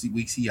couple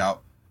weeks he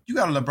out. You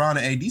got a LeBron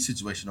and AD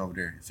situation over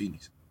there in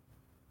Phoenix.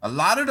 A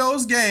lot of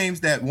those games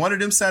that one of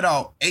them set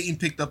out, Ayton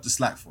picked up the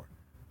slack for.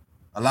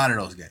 A lot of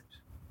those games.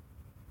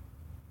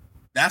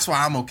 That's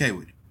why I'm okay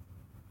with it.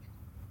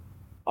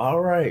 All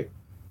right.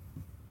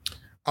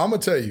 I'm going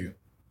to tell you,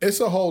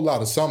 it's a whole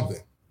lot of something.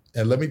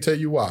 And let me tell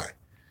you why.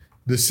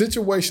 The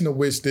situation in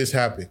which this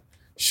happened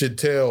should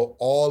tell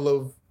all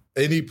of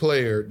any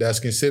player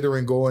that's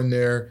considering going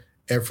there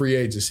and free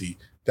agency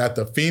that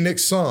the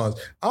Phoenix Suns,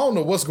 I don't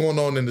know what's going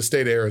on in the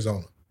state of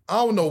Arizona. I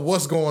don't know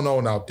what's going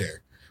on out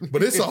there.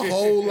 But it's a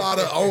whole lot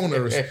of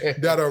owners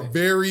that are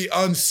very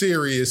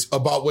unserious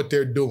about what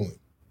they're doing.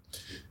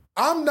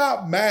 I'm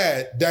not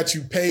mad that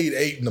you paid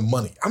Ayton the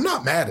money. I'm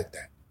not mad at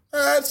that.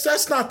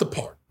 That's not the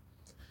part.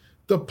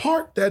 The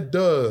part that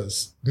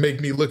does make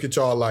me look at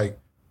y'all like,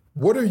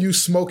 what are you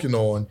smoking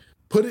on?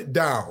 Put it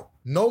down.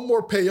 No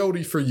more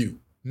peyote for you.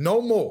 No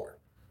more.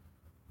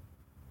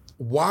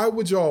 Why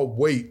would y'all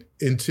wait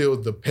until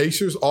the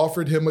Pacers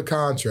offered him a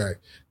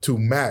contract to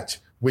match,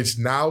 which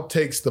now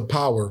takes the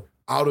power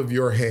out of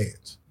your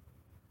hands?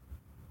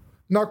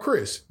 Now,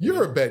 Chris,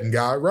 you're a betting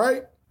guy,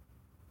 right?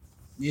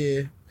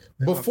 Yeah.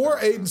 Before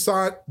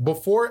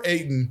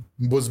Ayton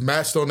was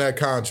matched on that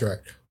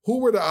contract, who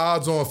were the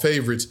odds-on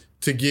favorites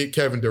to get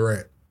Kevin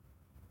Durant?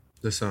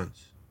 The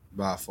Suns,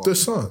 by far. The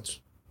Suns.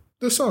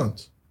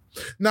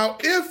 Now,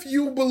 if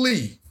you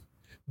believe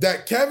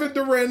that Kevin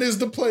Durant is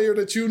the player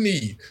that you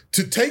need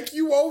to take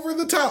you over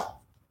the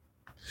top,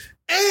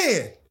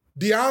 and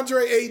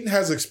DeAndre Ayton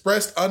has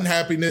expressed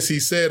unhappiness, he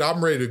said,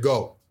 "I'm ready to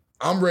go.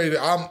 I'm ready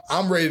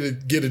to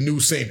get a new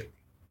scenery.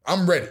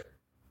 I'm ready."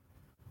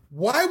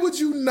 Why would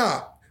you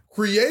not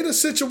create a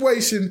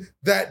situation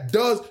that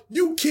does,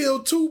 you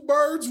kill 2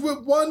 birds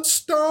with 1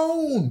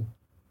 stone?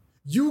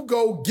 You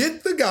go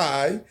get the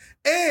guy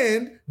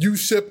and you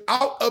ship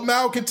out a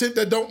malcontent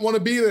that don't want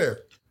to be there.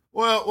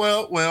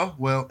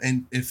 Well.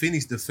 And in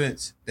Phoenix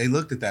defense, they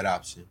looked at that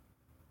option.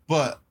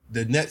 But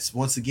the Nets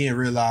once again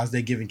realized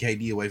they're giving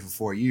KD away for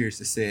 4 years.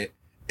 They said,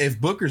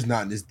 if Booker's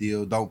not in this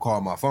deal, don't call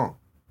my phone.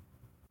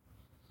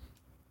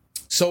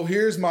 So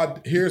here's my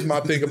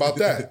thing about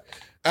that.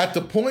 At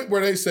the point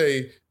where they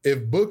say,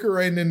 if Booker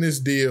ain't in this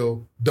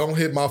deal, don't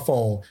hit my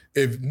phone.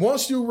 If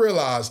once you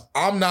realize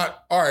I'm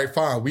not, all right,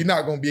 fine, we're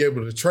not going to be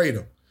able to trade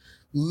him.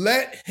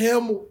 Let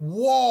him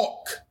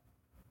walk.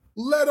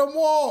 Let him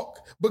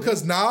walk.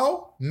 Because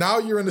now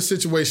you're in a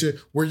situation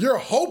where you're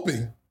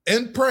hoping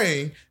and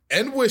praying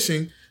and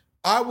wishing.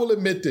 I will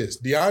admit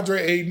this. DeAndre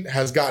Ayton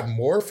has gotten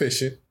more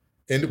efficient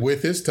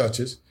with his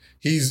touches.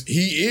 He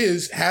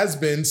has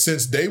been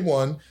since day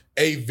one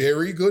a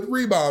very good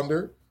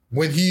rebounder.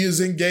 When he is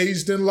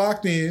engaged and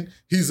locked in,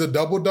 he's a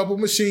double-double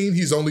machine.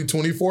 He's only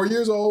 24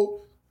 years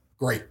old.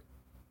 Great.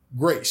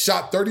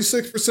 Shot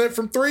 36%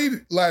 from 3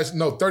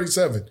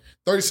 37.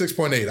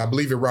 36.8. I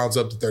believe it rounds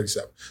up to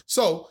 37.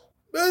 So,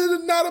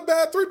 not a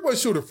bad three-point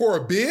shooter. For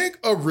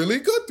a really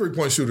good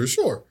three-point shooter,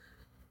 sure.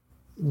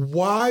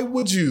 Why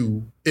would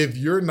you, if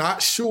you're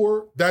not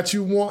sure that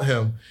you want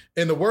him,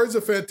 in the words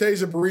of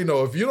Fantasia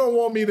Barrino, if you don't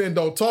want me, then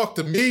don't talk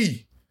to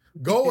me.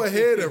 Go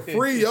ahead and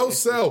free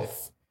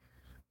yourself.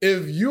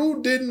 If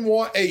you didn't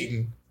want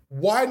Ayton,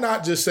 why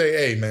not just say,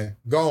 hey, man,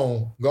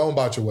 go on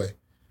about your way.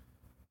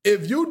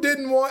 If you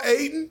didn't want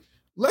Ayton,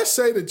 let's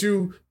say that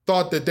you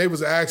thought that they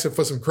was asking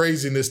for some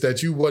craziness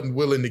that you wasn't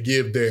willing to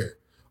give there.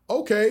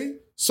 Okay,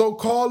 So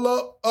call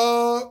up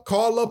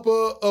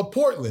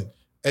Portland.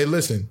 Hey,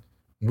 listen,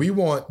 we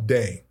want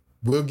Dame.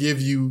 We'll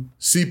give you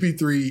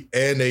CP3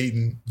 and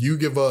Ayton. You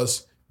give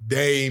us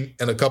Dame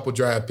and a couple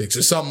draft picks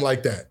or something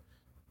like that.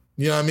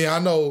 You know what I mean? I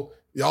know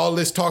all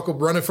this talk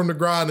of running from the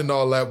grind and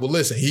all that. Well,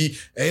 listen, he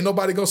ain't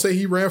nobody gonna say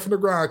he ran from the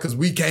grind because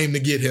we came to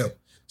get him.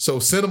 So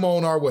send him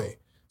on our way.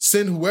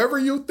 Send whoever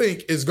you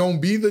think is gonna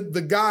be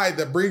the guy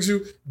that brings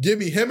you. Give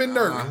me him and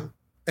Nurkic,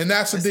 and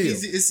that's the deal.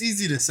 It's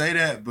easy to say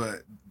that,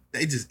 but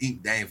they just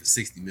inked Dame for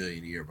 $60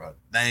 million a year, bro.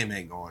 Dame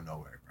ain't going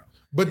nowhere, bro.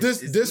 But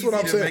this what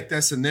I'm saying. Make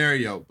that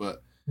scenario,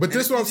 but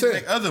this what I'm saying.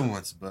 Make other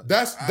ones, but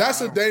that's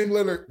a Dame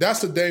Lillard.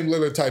 That's a Dame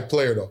Lillard type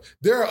player, though.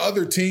 There are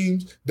other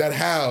teams that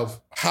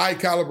have high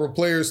caliber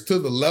players to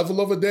the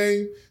level of a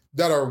Dame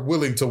that are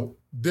willing to.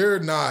 They're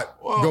not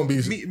going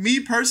to be.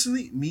 Me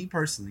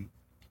personally,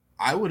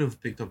 I would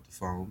have picked up the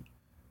phone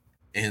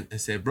and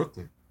said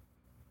Brooklyn.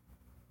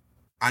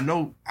 I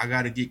know I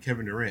got to get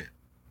Kevin Durant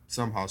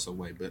somehow, some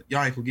way, but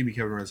y'all ain't gonna give me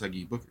Kevin Durant, so I give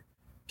you Booker.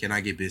 Can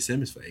I get Ben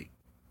Simmons for 8?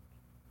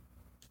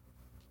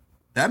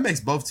 That makes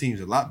both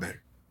teams a lot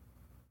better.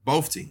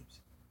 Both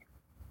teams.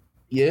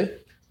 Yeah.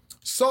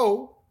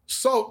 So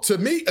to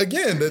me,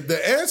 again,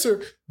 the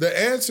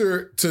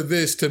answer to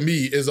this to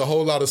me is a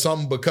whole lot of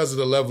something because of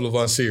the level of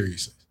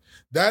unseriousness.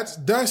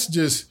 That's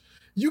just,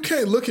 you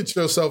can't look at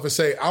yourself and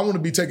say, I want to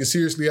be taken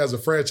seriously as a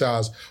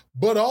franchise,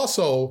 but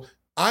also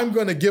I'm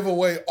going to give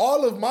away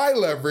all of my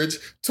leverage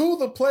to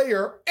the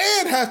player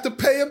and have to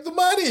pay him the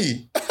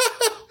money.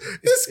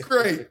 It's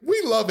great. We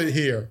love it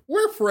here.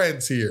 We're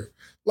friends here.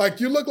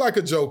 Like, you look like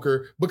a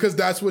joker because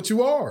that's what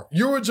you are.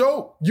 You're a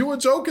joke. You're a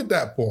joke at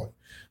that point.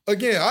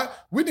 Again,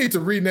 we need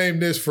to rename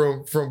this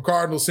from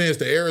Cardinal Sins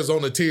to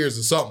Arizona Tears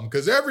or something,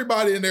 because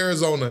everybody in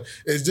Arizona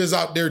is just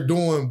out there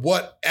doing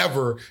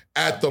whatever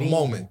at the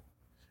moment.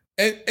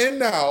 And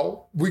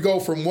now we go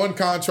from one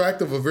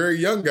contract of a very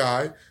young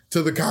guy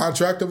to the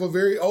contract of a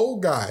very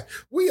old guy.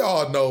 We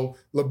all know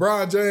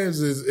LeBron James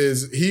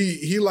is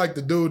he like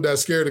the dude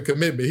that's scared of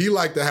commitment. He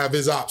like to have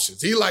his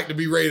options. He like to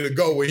be ready to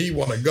go when he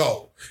want to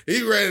go.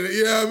 He ready to,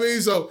 you know what I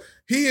mean? So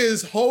he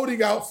is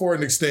holding out for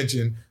an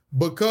extension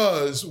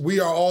because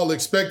we are all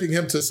expecting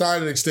him to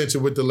sign an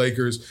extension with the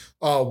Lakers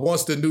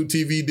once the new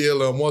TV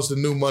deal and once the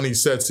new money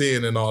sets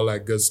in and all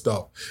that good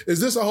stuff.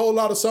 Is this a whole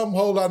lot of something,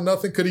 whole lot of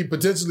nothing? Could he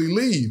potentially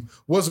leave?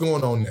 What's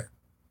going on there?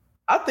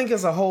 I think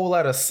it's a whole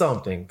lot of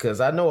something,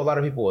 because I know a lot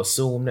of people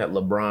assume that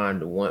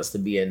LeBron wants to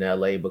be in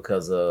LA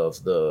because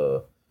of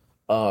the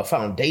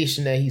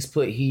foundation that he's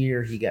put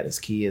here. He got his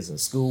kids in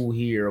school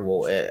here.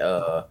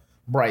 Well,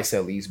 Bryce,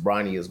 at least,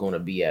 Bronny is going to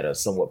be at a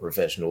somewhat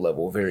professional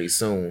level very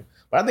soon.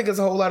 But I think it's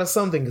a whole lot of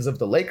something, because if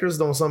the Lakers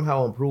don't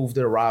somehow improve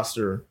their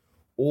roster,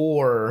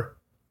 or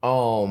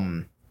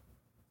LeBron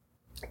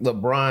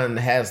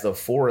has the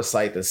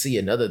foresight to see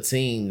another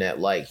team that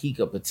like he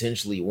could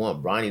potentially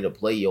want Bronny to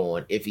play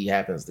on if he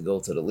happens to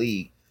go to the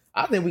league,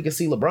 I think we could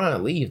see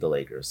LeBron leave the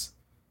Lakers.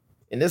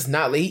 And it's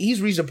not,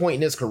 he's reached a point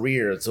in his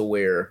career to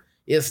where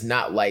it's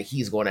not like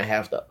he's going to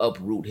have to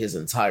uproot his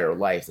entire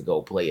life to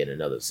go play in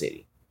another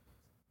city.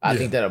 I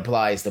think that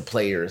applies to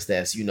players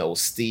that's,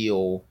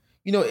 still,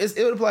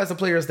 it applies to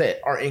players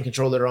that are in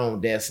control of their own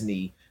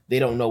destiny. They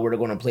don't know where they're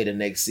going to play the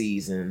next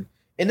season.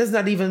 And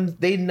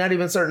they're not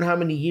even certain how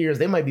many years.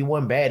 They might be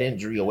one bad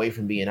injury away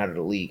from being out of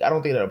the league. I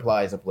don't think that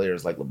applies to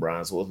players like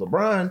LeBron. So if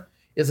LeBron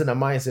is in a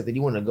mindset that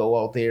you want to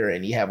go out there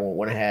and you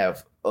want to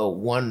have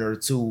one or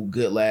two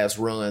good last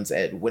runs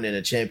at winning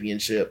a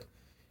championship,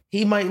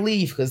 he might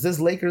leave, because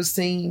this Lakers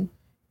team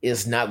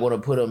is not going to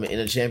put him in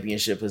a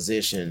championship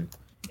position.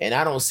 And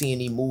I don't see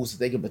any moves that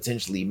they could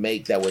potentially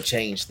make that would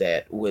change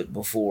that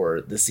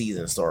before the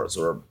season starts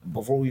or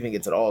before we even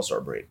get to the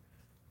All-Star break.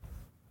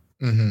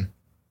 Mm-hmm.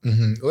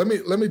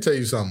 Mm-hmm. Let me tell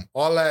you something.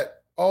 All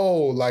that,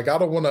 I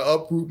don't want to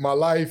uproot my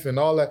life and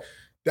all that.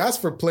 That's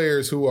for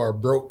players who are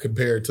broke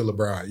compared to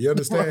LeBron. You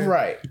understand?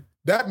 Right.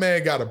 That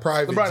man got a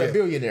private LeBron jet. a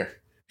billionaire.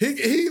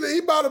 He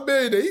bought a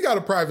billionaire. He got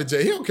a private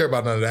jet. He don't care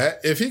about none of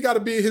that. If he got to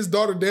be at his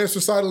daughter dance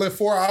recital in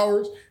 4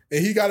 hours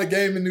and he got a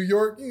game in New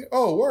York,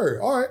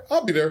 word. All right,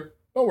 I'll be there.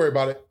 Don't worry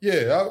about it.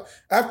 Yeah,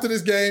 after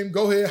this game,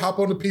 go ahead, hop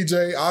on the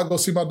PJ. I'll go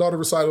see my daughter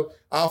recital.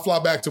 I'll fly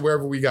back to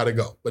wherever we got to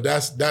go. But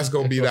that's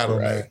going to be that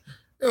on that.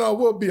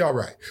 We'll be all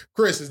right.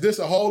 Chris, is this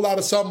a whole lot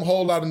of something,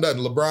 whole lot of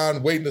nothing?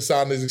 LeBron waiting to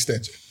sign his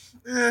extension.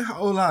 A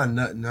whole lot of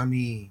nothing. I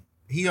mean,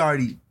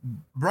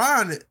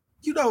 Brian,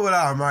 you know what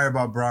I admire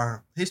about Brian?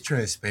 His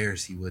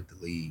transparency with the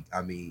league.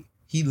 I mean,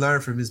 he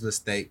learned from his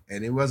mistake,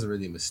 and it wasn't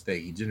really a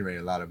mistake. He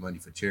generated a lot of money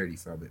for charity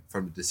from it,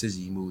 from the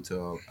decision he moved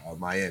to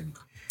Miami.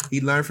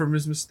 He learned from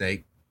his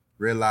mistake,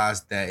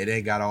 realized that it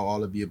ain't got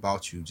all to be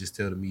about you. Just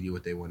tell the media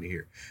what they want to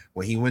hear.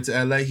 When he went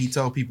to LA, he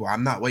told people,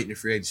 I'm not waiting for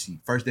free agency.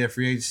 First day of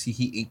free agency,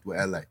 he inked with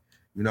LA.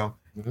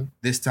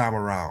 This time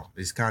around,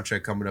 his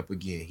contract coming up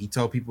again. He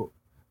told people,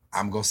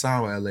 I'm going to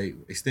sign with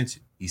LA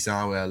extension. He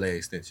signed with LA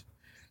extension.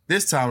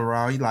 This time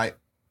around, he like,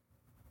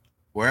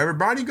 wherever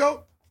Bronny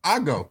go, I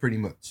go, pretty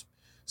much.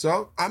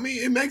 So, I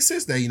mean, it makes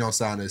sense that he don't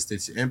sign an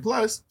extension. And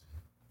plus,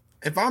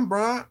 if I'm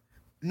Bron,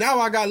 now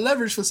I got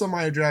leverage for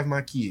somebody to draft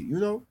my kid,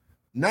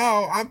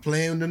 Now I'm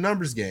playing the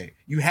numbers game.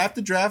 You have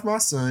to draft my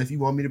son if you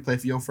want me to play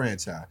for your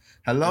franchise.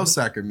 Hello,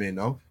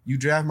 Sacramento. You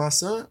draft my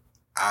son,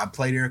 I'll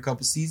play there a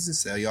couple seasons,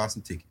 sell y'all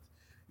some tickets.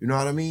 You know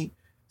what I mean?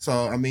 So,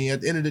 I mean,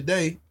 at the end of the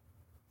day,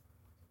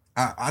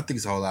 I think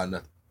it's a whole lot of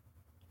nothing.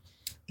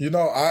 You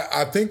know,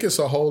 I think it's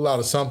a whole lot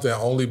of something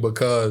only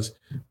because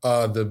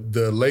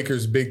the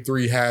Lakers' big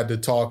three had to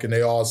talk and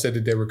they all said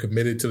that they were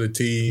committed to the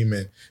team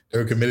and they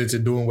were committed to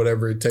doing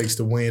whatever it takes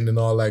to win and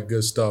all that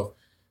good stuff.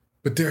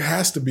 But there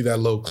has to be that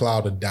little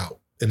cloud of doubt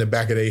in the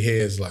back of their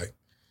heads like,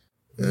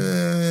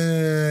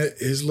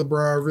 is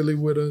LeBron really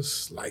with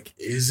us? Like,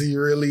 is he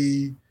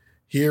really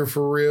here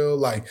for real?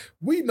 Like,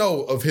 we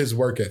know of his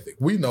work ethic.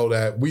 We know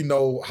that. We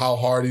know how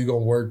hard he's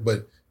going to work,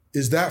 but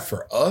is that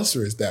for us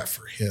or is that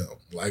for him?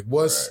 Like,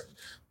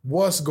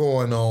 what's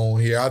going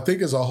on here? I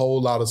think it's a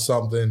whole lot of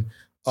something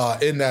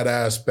in that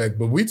aspect,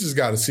 but we just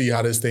got to see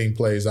how this thing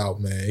plays out,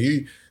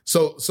 man.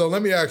 So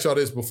let me ask y'all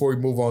this before we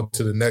move on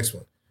to the next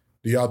one.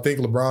 Do y'all think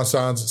LeBron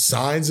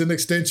signs an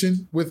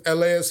extension with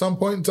LA at some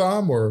point in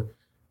time, or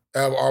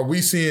are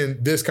we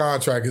seeing this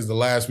contract is the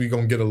last we're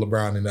going to get a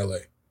LeBron in LA?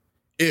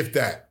 If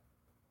that.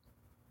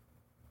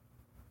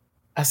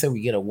 I say we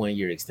get a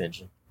 1-year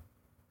extension.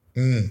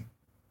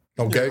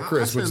 Okay, Yeah,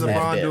 Chris, I what say you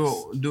think?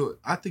 LeBron do it.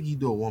 I think he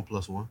do a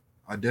 1+1.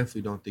 I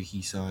definitely don't think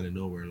he's signing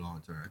nowhere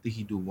long term. I think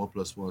he do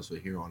 1+1 for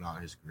here on out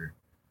in his career.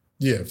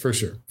 Yeah, for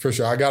sure.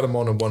 I got him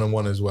on a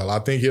 1-on-1 as well. I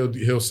think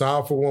he'll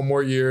sign for one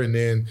more year and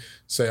then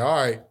say, all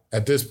right,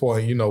 at this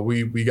point, you know,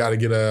 we got to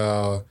get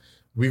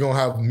we're going to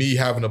have me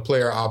having a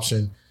player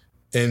option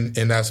and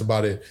that's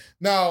about it.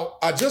 Now,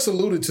 I just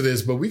alluded to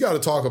this, but we got to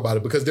talk about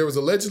it because there was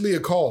allegedly a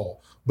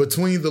call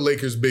between the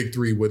Lakers' big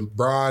three with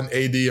Bron,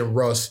 AD, and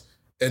Russ,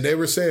 and they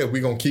were saying,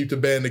 we're going to keep the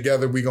band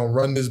together, we're going to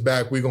run this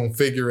back, we're going to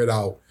figure it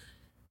out.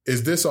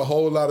 Is this a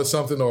whole lot of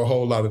something or a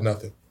whole lot of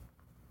nothing?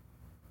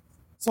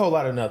 It's a whole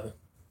lot of nothing.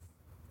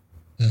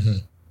 Mm-hmm.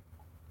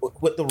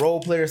 With the role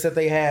players that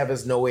they have,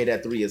 there's no way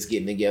that three is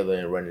getting together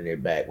and running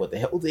it back. With the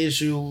health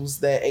issues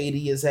that AD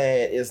has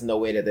had, there's no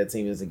way that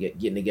team is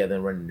getting together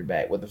and running it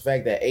back. With the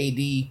fact that AD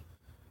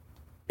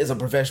is a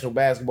professional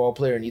basketball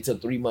player and he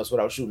took 3 months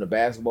without shooting a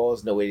basketball,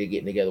 there's no way they're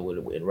getting together with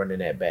it and running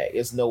that back.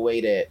 It's no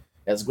way that,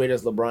 as great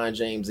as LeBron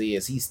James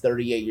is, he's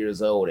 38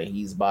 years old and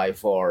he's by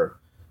far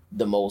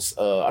the most,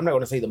 I'm not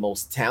going to say the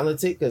most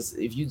talented, because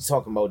if you're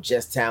talking about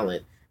just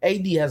talent,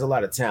 AD has a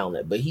lot of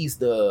talent, but he's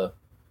the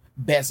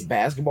best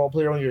basketball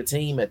player on your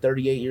team at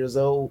 38 years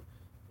old.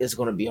 It's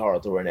going to be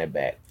hard to run that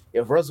back.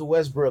 If Russell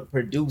Westbrook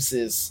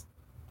produces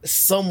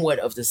somewhat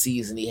of the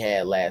season he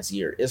had last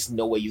year, it's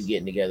no way you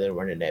getting together and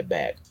running that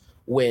back.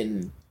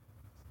 When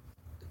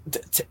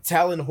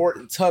Talon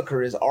Horton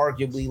Tucker is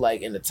arguably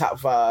like in the top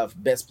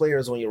 5 best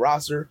players on your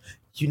roster,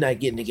 you're not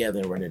getting together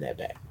and running that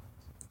back.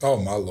 Oh,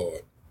 my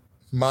Lord.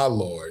 My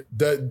Lord.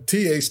 The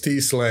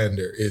THT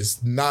slander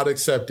is not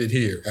accepted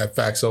here at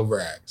Facts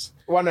Over Acts.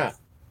 Why not?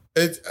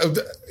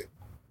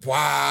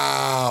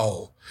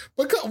 Wow.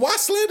 Because why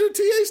slander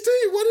THT?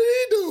 What did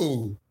he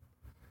do?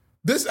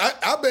 This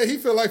I bet he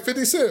feel like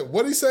 50 Cent.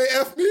 What did he say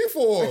F me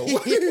for?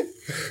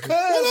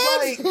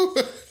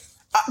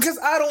 Because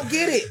I don't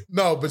get it.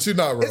 No, but you're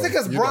not wrong. Is it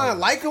because Brian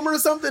like him or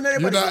something?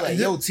 Everybody like,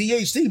 yo,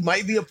 THT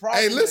might be a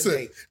problem. Hey,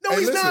 listen. No,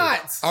 he's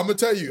not. I'm gonna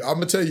tell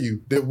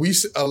you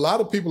that a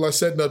lot of people are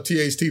setting up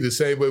THT the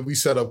same way we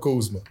set up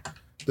Kuzma.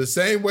 The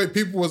same way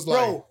people was like,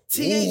 bro,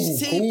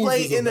 THT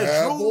played in the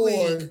Drew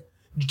League.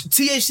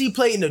 THT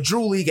played in the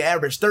Drew League,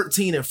 averaged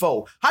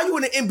 13-4. How you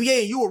in the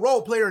NBA and you a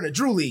role player in the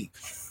Drew League?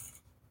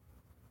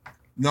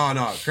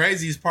 No.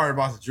 Craziest part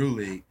about the Drew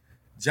League,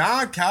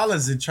 John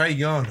Collins and Trae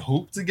Young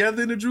hooped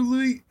together in the Drew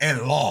League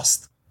and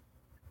lost.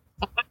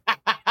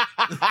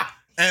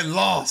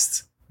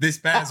 This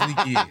past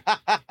weekend.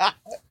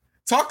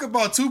 Talk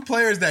about 2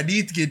 players that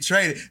need to get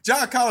traded.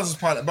 John Collins was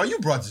probably, bro, you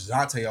brought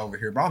DeJounte over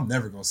here, bro. I'm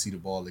never going to see the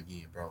ball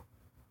again, bro.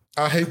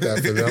 I hate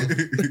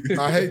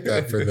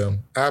that for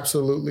them.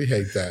 Absolutely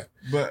hate that.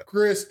 But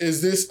Chris,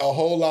 is this a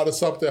whole lot of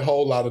something, a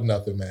whole lot of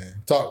nothing,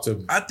 man? Talk to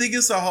me. I think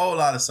it's a whole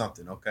lot of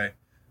something, okay?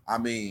 I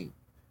mean,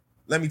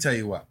 let me tell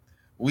you what.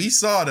 We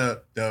saw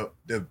the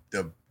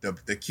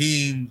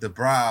Keem, the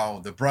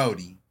Brown, the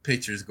Brody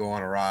pictures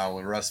going around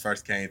when Russ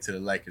first came to the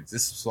Lakers.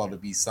 This was supposed to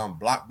be some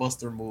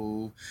blockbuster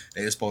move.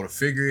 They were supposed to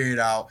figure it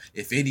out.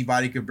 If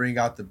anybody could bring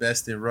out the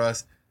best in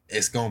Russ,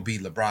 it's going to be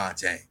LeBron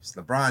James.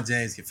 LeBron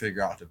James can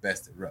figure out the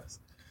best in Russ.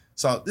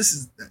 So this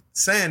is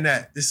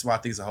why I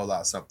think it's a whole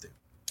lot of something.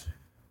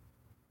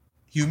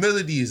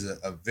 Humility is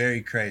a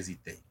very crazy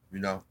thing, you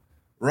know.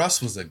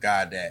 Russ was a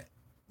guy that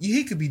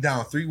he could be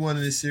down 3-1 in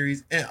this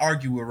series and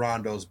argue with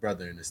Rondo's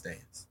brother in the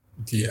stands.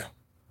 Yeah.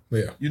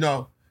 You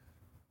know,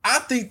 I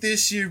think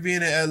this year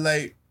being in LA,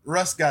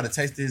 Russ got to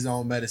taste his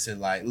own medicine.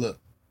 Like, look,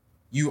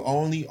 you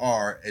only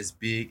are as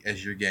big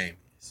as your game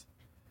is.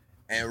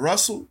 And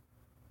Russell,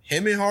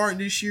 him and Harden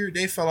this year,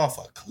 they fell off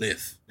a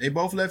cliff. They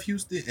both left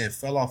Houston and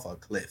fell off a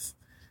cliff.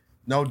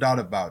 No doubt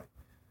about it.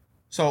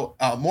 So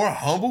a more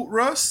humbled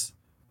Russ,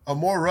 a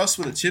more Russ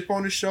with a chip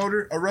on his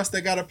shoulder, a Russ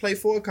that got to play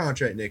for a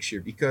contract next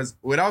year. Because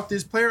without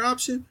this player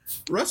option,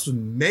 Russ would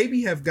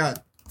maybe have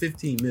got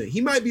 $15 million.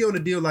 He might be on a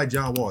deal like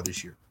John Wall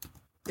this year,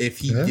 if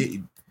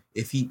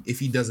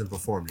he doesn't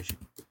perform this year.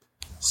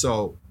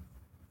 So,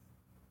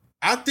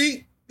 I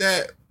think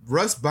that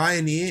Russ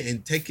buying in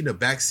and taking a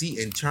back seat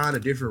and trying a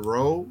different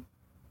role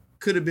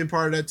could have been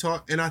part of that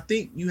talk. And I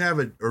think you have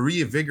a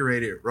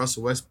reinvigorated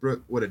Russell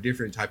Westbrook with a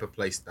different type of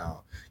play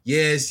style.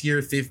 Yeah, it's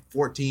year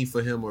 14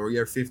 for him or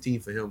year 15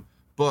 for him,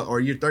 or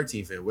year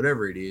 13 for him,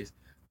 whatever it is.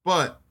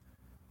 But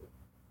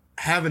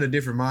having a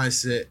different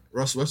mindset,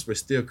 Russell Westbrook's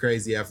still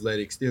crazy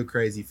athletic, still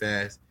crazy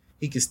fast.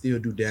 He can still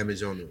do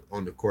damage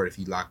on the court if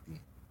he locked in.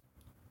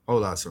 Whole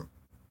lot of something.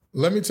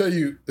 Let me tell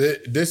you,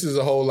 this is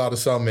a whole lot of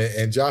something,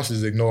 and Josh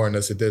is ignoring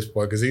us at this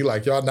point because he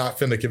like, y'all not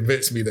finna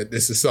convince me that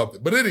this is something.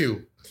 But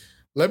anywho,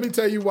 let me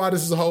tell you why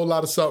this is a whole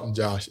lot of something,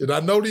 Josh. And I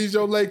know these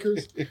your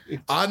Lakers.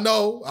 I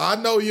know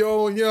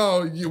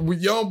you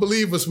don't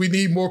believe us. We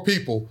need more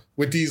people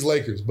with these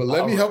Lakers. But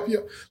let me help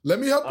you. Let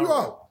me help you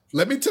out.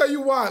 Let me tell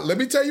you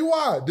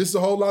why. This is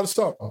a whole lot of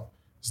something.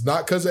 It's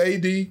not because of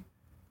AD.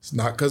 It's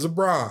not because of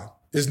Bron.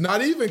 It's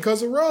not even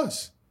because of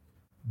Russ.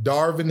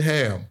 Darvin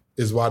Ham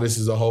is why this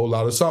is a whole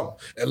lot of something.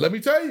 And let me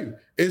tell you,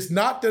 it's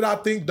not that I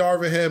think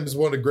Darvin Ham is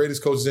one of the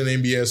greatest coaches in the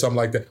NBA or something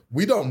like that.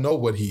 We don't know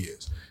what he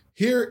is.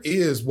 Here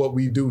is what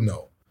we do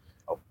know.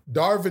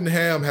 Darvin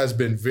Ham has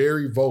been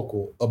very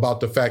vocal about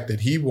the fact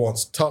that he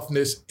wants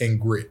toughness and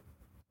grit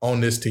on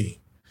this team.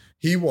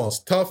 He wants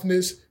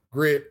toughness,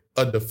 grit,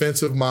 a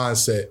defensive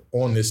mindset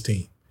on this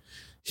team.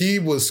 He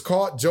was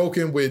caught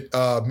joking with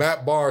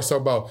Matt Barnes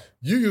talking about,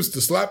 you used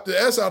to slap the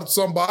S out of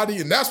somebody,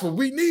 and that's what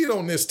we need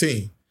on this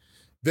team.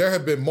 There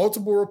have been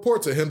multiple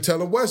reports of him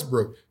telling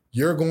Westbrook,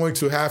 you're going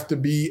to have to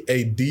be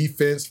a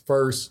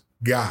defense-first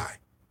guy.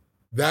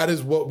 That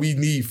is what we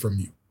need from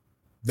you.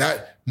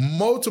 That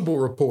multiple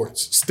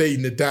reports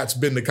stating that that's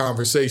been the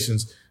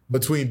conversations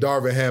between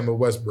Darvin Ham and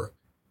Westbrook.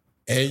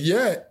 And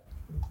yet,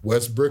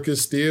 Westbrook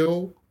is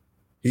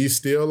he's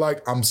still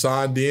like, I'm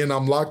signed in,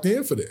 I'm locked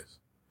in for this.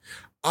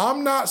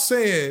 I'm not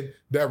saying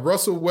that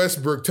Russell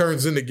Westbrook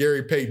turns into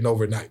Gary Payton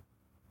overnight.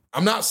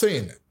 I'm not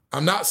saying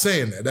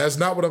that. That's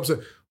not what I'm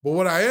saying. But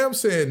what I am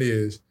saying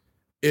is,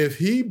 if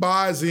he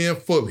buys in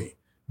fully,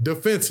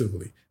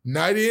 defensively,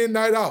 night in,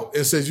 night out,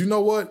 and says, you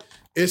know what?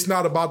 It's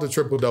not about the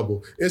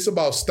triple-double. It's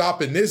about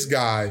stopping this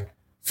guy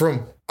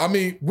from,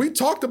 we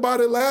talked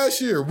about it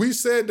last year. We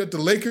said that the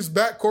Lakers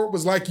backcourt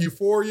was like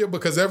euphoria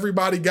because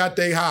everybody got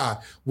their high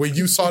when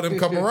you saw them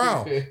come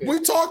around. We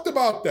talked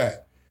about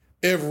that.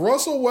 If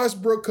Russell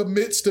Westbrook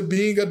commits to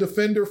being a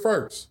defender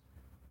first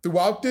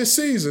throughout this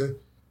season,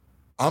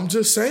 I'm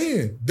just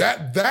saying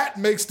that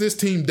makes this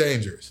team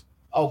dangerous.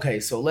 Okay,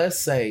 so let's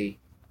say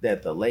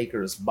that the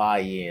Lakers buy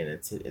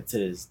into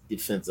this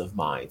defensive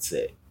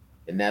mindset,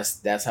 and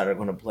that's how they're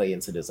going to play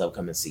into this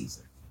upcoming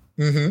season.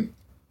 Mm-hmm.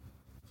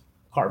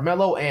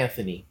 Carmelo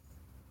Anthony.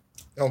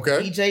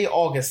 Okay. DJ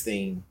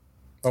Augustine.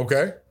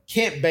 Okay.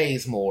 Kent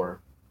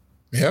Bazemore.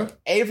 Yeah.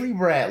 Avery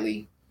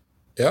Bradley.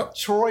 Yep.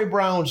 Troy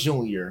Brown Jr.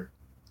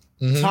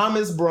 Mm-hmm.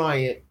 Thomas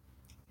Bryant.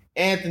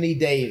 Anthony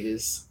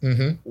Davis.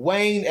 Mm-hmm.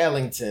 Wayne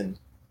Ellington.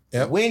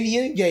 Yep.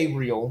 Wenyen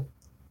Gabriel.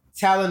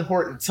 Talon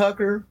Horton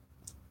Tucker.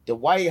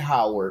 Dwight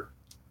Howard.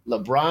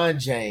 LeBron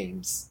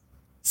James.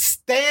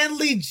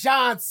 Stanley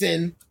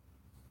Johnson.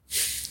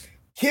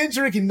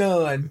 Kendrick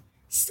Nunn.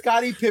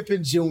 Scottie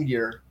Pippen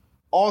Jr.,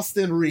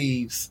 Austin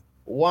Reeves,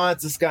 Juan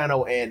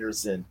Toscano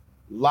Anderson,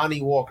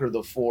 Lonnie Walker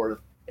IV,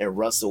 and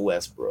Russell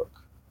Westbrook.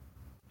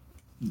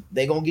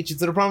 They gonna get you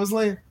to the promised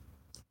land?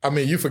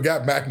 You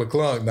forgot Mac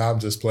McClung. Nah, I'm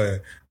just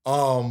playing.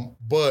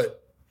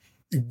 But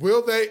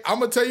will they? I'm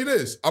gonna tell you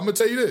this.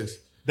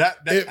 That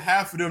if,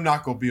 half of them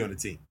not gonna be on the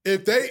team.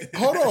 If they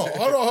hold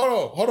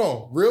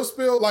on. Real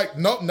spill, like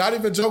no, not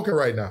even joking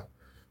right now.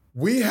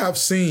 We have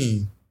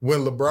seen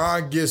when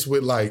LeBron gets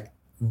with like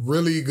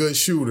really good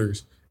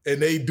shooters and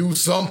they do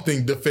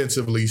something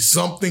defensively,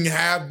 something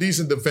half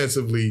decent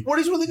defensively. What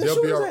is really good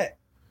shooters at?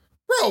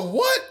 Bro,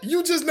 what?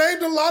 You just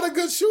named a lot of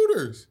good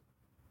shooters.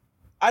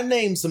 I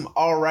named some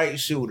all right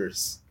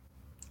shouters.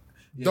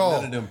 Yeah,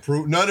 none of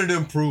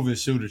them proven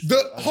shooters.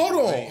 Hold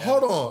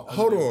on.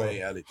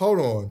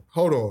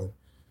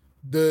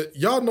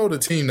 Y'all know the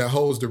team that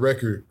holds the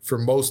record for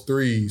most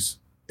threes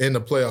in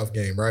the playoff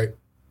game, right?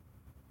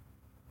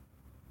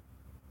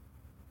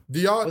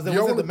 Was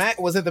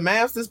it the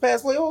Mavs this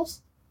past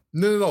playoffs?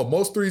 No.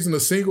 Most threes in a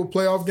single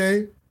playoff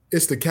game,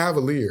 it's the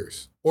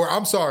Cavaliers. Or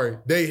I'm sorry,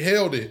 they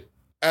held it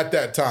at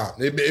that time.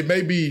 It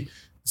may be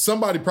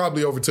somebody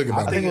probably overtook it.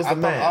 I think it was the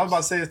Mavs. I was about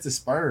to say it's the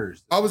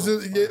Spurs. I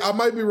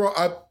might be wrong.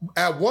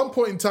 At one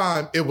point in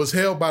time, it was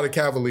held by the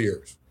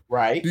Cavaliers.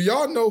 Right. Do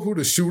y'all know who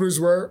the shooters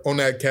were on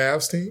that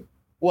Cavs team?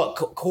 What,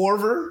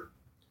 Korver?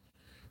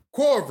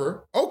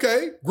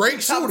 Okay.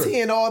 Great shooter. Top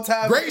 10 all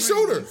time. Great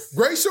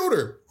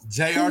shooter.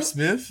 J.R.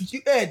 Smith.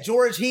 Yeah,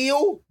 George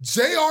Hill.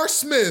 J.R.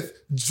 Smith,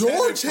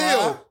 George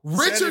Hill,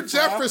 Richard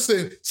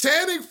Jefferson,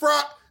 Channing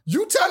Frye.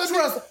 You telling me?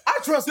 I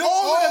trust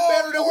all of them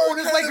better than who on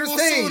this Lakers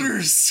team.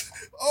 Shooters.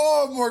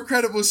 all more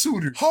credible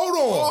shooters. Hold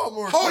All on.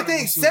 more Hold With the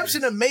credible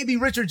exception of maybe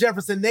Richard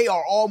Jefferson, they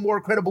are all more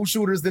credible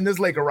shooters than this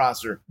Laker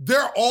roster.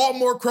 They're all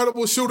more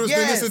credible shooters than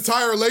Yes. this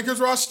entire Lakers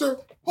roster.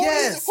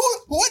 Yes.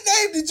 What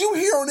name did you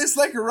hear on this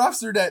Laker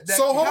roster that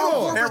So hold Kyle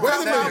on. Korver Wait a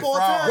was minute. that All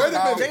fraud? time. Wait a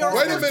minute. J.R.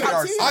 Wait a Smith,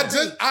 top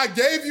minute.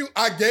 10.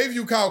 I gave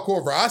you Kyle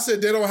Korver. I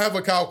said they don't have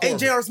a Kyle Korver. Ain't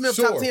J.R. Smith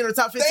Sure. top 10 or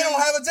top 15? They don't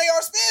have a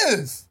J.R.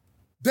 Smith.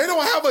 They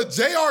don't have a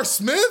J.R.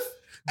 Smith?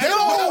 They And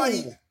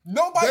don't.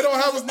 Nobody. They don't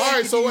have in a- this all right,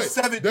 name so give you wait.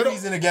 7 They don't-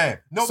 threes in a game.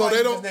 Nobody So they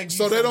in this don't. name give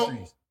So you they 7 don't.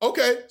 threes.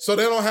 Okay. So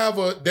they don't have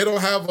a. They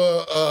don't have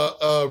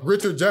a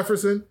Richard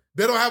Jefferson.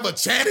 They don't have a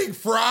Channing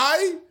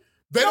Frye.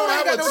 They No, don't they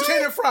have got a no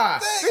Channing Frye.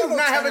 They ain't They got do no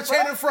not have a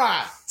Channing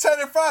Frye.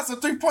 Channing Frye. Tanner Frost a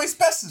 3-point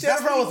specialist.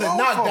 Channing Frye was a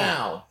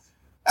knockdown.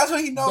 That's what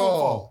he known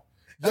Dog.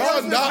 for.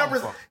 Y'all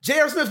not.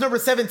 J.R. Smith's number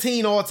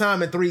 17 all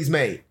time in threes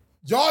made.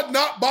 Y'all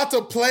not about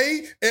to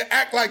play and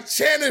act like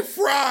Channing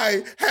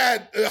Frye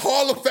had a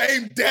Hall of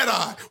Fame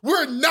deadeye.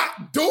 We're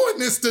not doing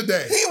this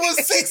today. He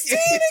was 16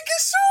 and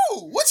can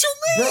shoot. What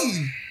you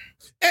mean?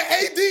 And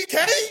AD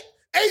can't.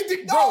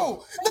 AD, No.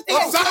 bro.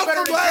 Aside better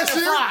from than last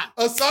Channing year, Frye.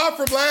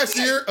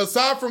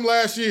 aside from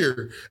last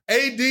year,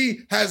 AD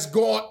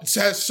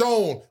has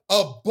shown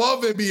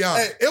above and beyond.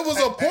 Hey, it was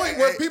a point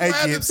where people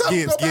had to tell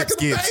him to go back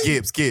in the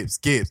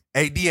paint. Gibbs.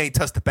 AD ain't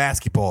touched the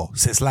basketball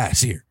since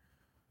last year.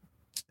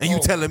 And you Oh,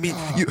 telling me,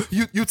 God.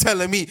 you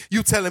telling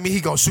me he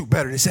gonna shoot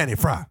better than Channing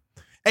Frye.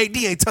 AD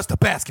ain't touched the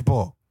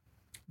basketball.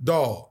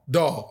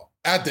 Dog.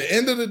 At the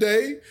end of the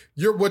day,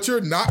 what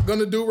you're not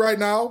gonna do right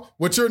now,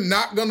 what you're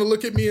not gonna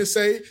look at me and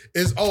say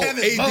is, oh,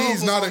 Kevin Love AD's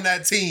was not on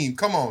that team.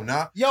 Come on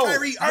now.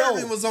 Kyrie yo,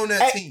 Irving was on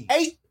that team.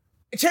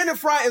 Channing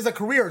Frye is a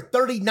career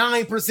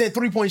 39%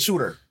 three-point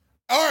shooter.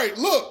 All right,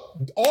 look,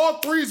 all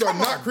threes are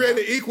not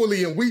created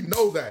equally, and we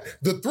know that.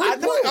 The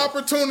three-point know.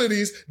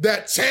 opportunities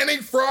that Channing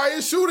Frye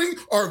is shooting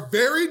are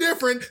very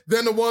different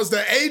than the ones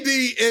that AD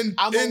in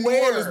New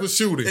aware. Orleans was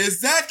shooting.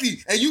 Exactly.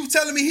 And you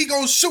telling me he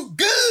gonna shoot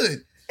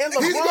good? And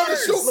He's going to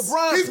shoot.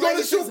 LeBron He's going to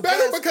plays shoot his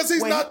better best because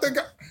he's when not the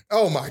guy.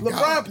 Oh my LeBron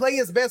God! play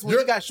his best when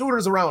You're- he got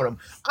shooters around him.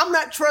 I'm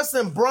not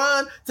trusting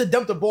Bron to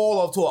dump the ball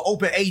off to an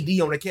open AD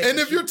on the catch. And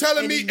if you're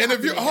telling me, and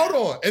if you hold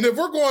on, and if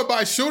we're going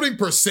by shooting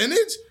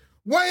percentage,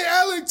 Wayne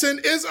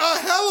Ellington is a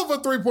hell of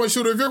a three-point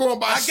shooter. If you're going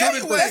by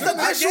shooting that's the percentage,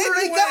 best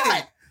shooter they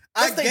got.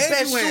 That's the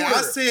best shooter.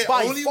 I said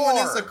by only far. one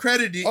that's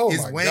accredited Oh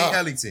is my Wayne God.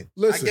 Ellington.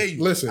 Listen, I gave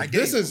you. listen. I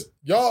gave This you. is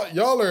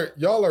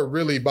y'all are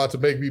really about to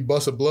make me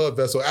bust a blood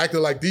vessel,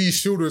 acting like these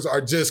shooters are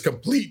just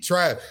complete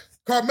trash.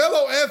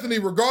 Carmelo Anthony,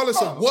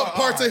 regardless of what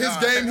parts of his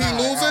game he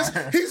loses,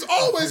 he's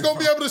always going to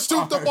be able to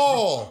shoot the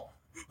ball.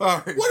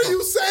 All right, What are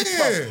you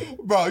saying?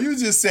 bro? You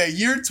just said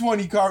year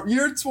 20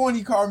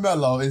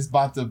 Carmelo is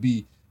about to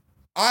be.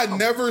 I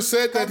never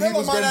said that he Carmelo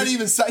was might going not to be.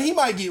 even. He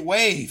might get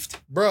waived.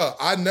 Bruh,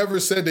 I never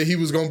said that he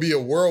was going to be a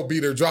world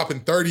beater dropping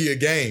 30 a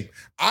game.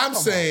 I'm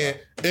saying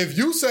if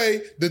you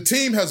say the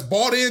team has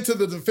bought into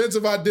the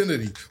defensive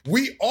identity,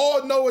 we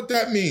all know what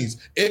that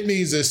means. It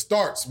means it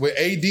starts with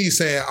AD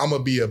saying, I'm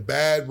going to be a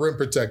bad rim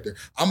protector.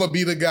 I'm going to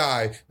be the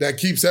guy that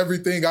keeps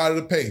everything out of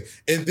the paint.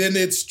 And then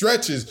it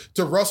stretches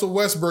to Russell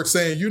Westbrook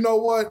saying, you know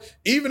what?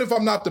 Even if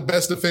I'm not the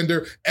best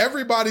defender,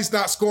 everybody's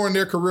not scoring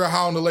their career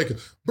high on the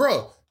Lakers.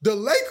 Bruh, the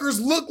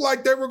Lakers looked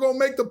like they were going to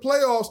make the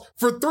playoffs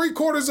for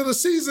 3/4 of the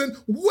season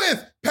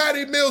with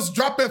Patty Mills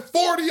dropping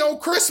 40 on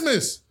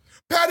Christmas.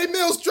 Patty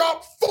Mills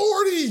dropped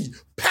 40.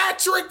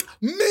 Patrick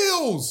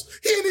Mills.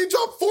 He didn't even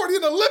drop 40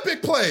 in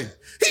Olympic play.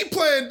 He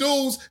playing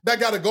dudes that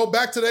got to go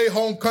back to their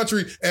home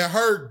country and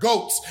herd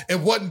goats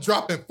and wasn't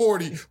dropping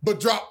 40, but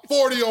dropped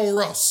 40 on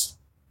Russ.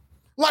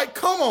 Like,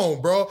 come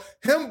on, bro.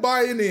 Him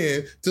buying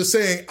in to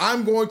saying,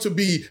 I'm going to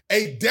be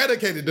a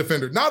dedicated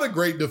defender, not a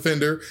great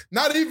defender,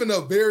 not even a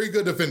very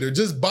good defender,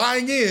 just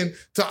buying in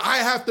to I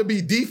have to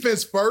be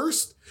defense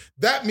first.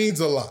 That means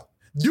a lot.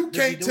 You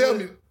can't tell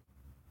me.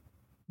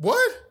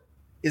 What?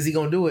 Is he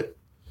gonna do it?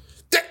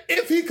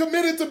 If he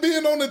committed to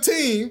being on the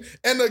team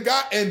and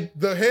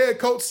the head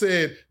coach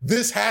said,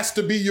 this has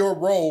to be your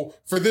role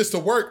for this to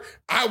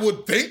work, I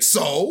would think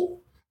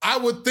so. I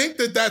would think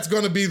that that's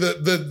going to be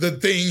the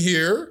thing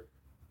here.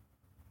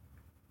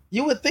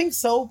 You would think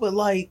so, but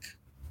like,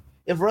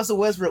 if Russell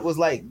Westbrook was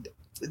like,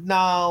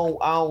 no,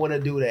 I don't want to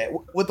do that,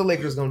 what the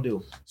Lakers gonna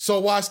do? So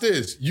watch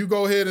this. You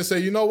go ahead and say,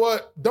 you know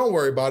what? Don't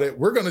worry about it.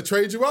 We're going to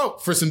trade you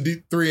out for some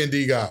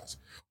 3-and-D guys.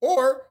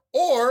 Or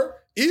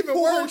even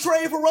Who gonna worse.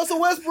 trade for Russell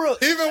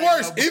Westbrook? Even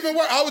worse.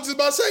 I was just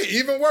about to say,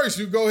 even worse.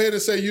 You go ahead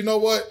and say, you know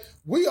what?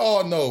 We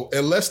all know,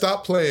 and let's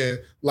stop playing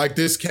like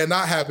this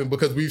cannot happen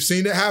because we've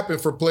seen it happen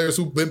for players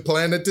who've been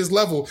playing at this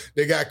level.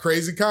 They got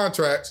crazy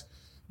contracts.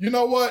 You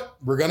know what?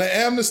 We're going to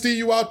amnesty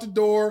you out the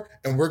door,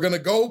 and we're going to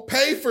go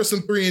pay for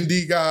some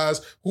 3-and-D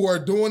guys who are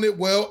doing it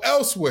well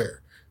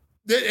elsewhere.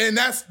 And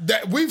that's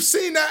that. We've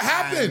seen that I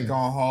happen. ain't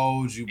gonna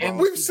hold you, bro.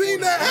 We've seen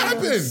that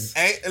happen.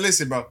 Hey,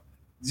 listen, bro.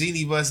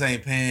 Genie Bus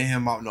ain't paying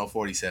him out no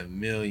 $47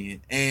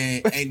 million,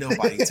 and ain't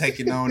nobody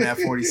taking on that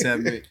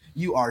 $47 million.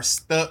 You are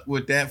stuck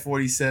with that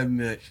 $47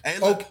 million.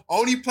 And look,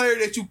 only player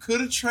that you could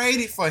have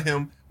traded for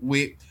him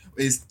with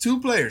is two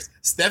players,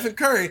 Stephen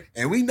Curry,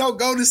 and we know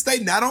Golden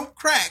State not on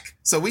crack,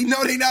 so we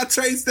know they not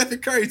trade Stephen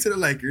Curry to the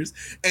Lakers,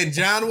 and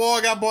John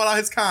Wall got bought out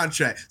his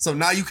contract, so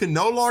now you can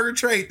no longer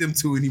trade them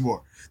two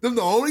anymore. Them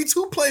the only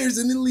two players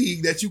in the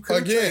league that you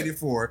could have traded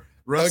for.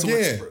 Russell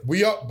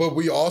Westbrook. But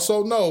we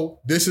also know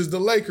this is the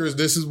Lakers.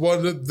 This is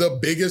one of the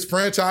biggest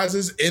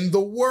franchises in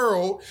the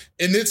world,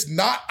 and it's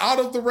not out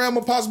of the realm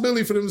of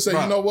possibility for them to say,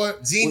 Bro, you know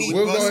what, Jeannie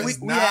Buss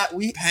not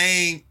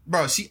paying.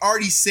 Bro, she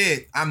already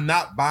said, I'm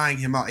not buying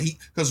him out.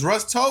 Because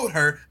Russ told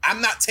her,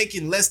 I'm not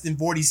taking less than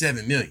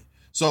 $47 million.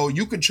 So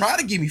you could try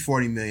to give me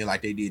 $40 million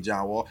like they did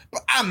John Wall,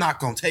 but I'm not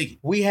going to take it.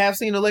 We have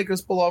seen the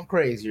Lakers pull off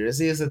crazier.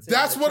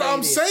 That's what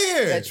I'm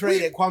saying. That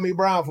traded Kwame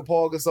Brown for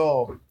Paul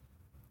Gasol.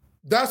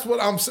 That's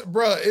what I'm saying,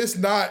 bro. It's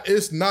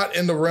not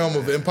in the realm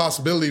of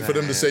impossibility for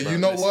them to say, bro, you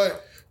know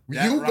what,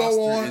 that you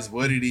go on. Is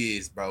what it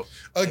is, bro.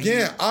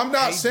 Again, I'm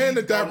not saying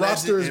that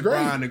roster is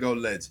great. Brian to go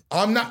legend.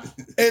 I'm not.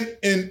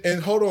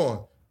 And hold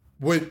on,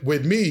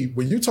 with me,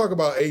 when you talk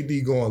about AD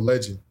going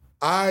legend,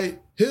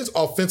 his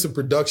offensive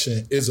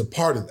production is a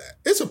part of that.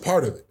 It's a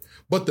part of it.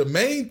 But the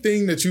main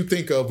thing that you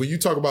think of when you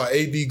talk about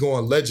AD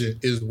going legend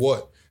is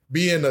what?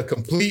 Being a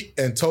complete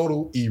and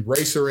total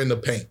eraser in the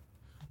paint.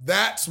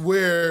 That's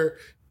where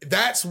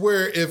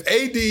if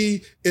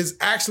AD is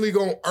actually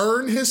going to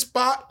earn his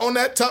spot on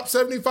that top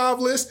 75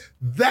 list,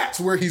 that's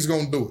where he's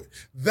going to do it.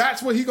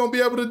 That's what he's going to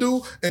be able to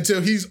do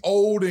until he's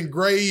old and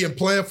gray and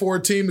playing for a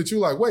team that you're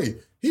like, wait,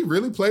 he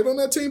really played on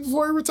that team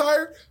before he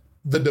retired?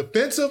 The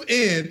defensive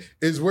end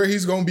is where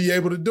he's going to be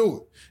able to do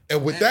it.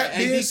 And with that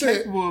being said,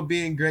 capable of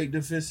being great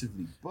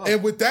defensively. But.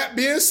 And with that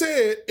being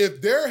said,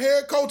 if their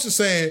head coach is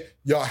saying,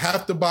 y'all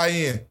have to buy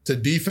in to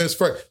defense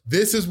first,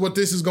 this is what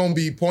this is going to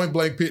be, point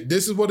blank,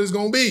 this is what it's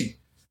going to be.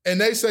 And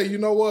they say, you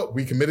know what,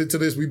 we committed to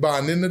this, we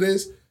buying into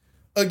this.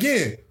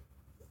 Again,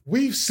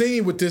 we've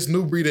seen with this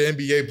new breed of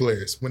NBA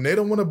players, when they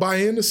don't want to buy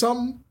into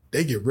something,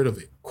 they get rid of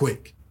it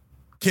quick.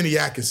 Kenny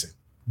Atkinson,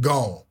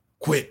 gone,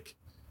 quick.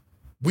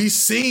 We've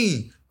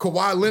seen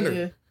Kawhi Leonard.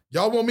 Yeah.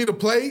 Y'all want me to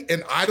play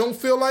and I don't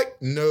feel like?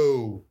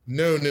 No.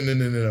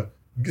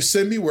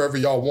 Send me wherever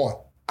y'all want.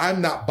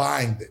 I'm not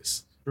buying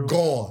this. True.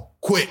 Gone,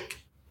 quick.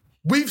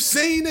 We've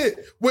seen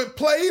it with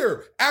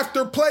player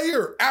after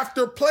player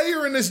after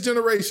player in this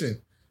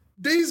generation.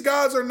 These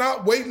guys are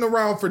not waiting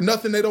around for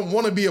nothing they don't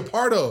want to be a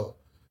part of.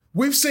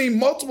 We've seen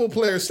multiple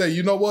players say,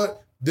 you know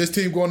what? This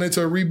team going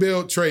into a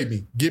rebuild, trade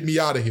me. Get me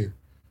out of here.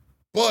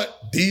 But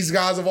these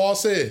guys have all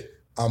said,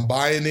 I'm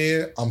buying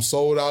in. I'm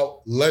sold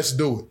out. Let's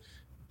do it.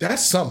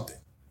 That's something.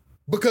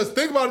 Because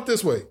think about it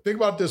this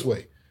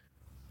way.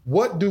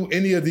 What do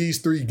any of these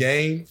three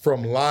gain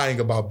from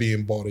lying about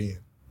being bought in?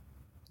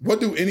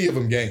 What do any of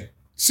them gain?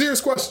 Serious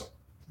question.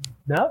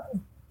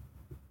 Nothing.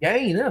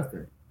 Gain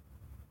nothing.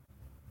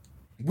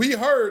 We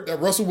heard that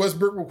Russell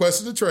Westbrook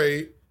requested a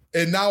trade,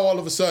 and now all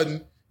of a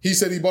sudden he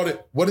said he bought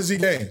it. What does he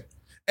gain?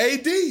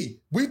 AD.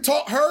 We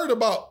heard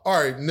about,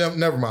 all right,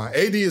 never mind.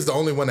 AD is the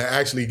only one that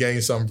actually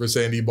gained something for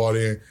saying he bought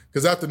in.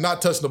 Because after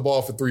not touching the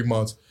ball for 3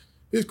 months,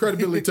 his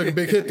credibility took a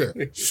big hit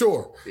there.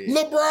 Sure.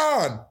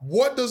 LeBron.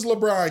 What does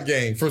LeBron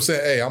gain from saying,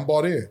 hey, I'm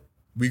bought in?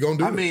 We gonna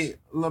do this.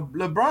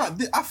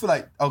 LeBron, I feel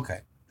like, okay,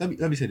 let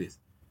me say this.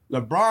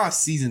 LeBron's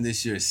season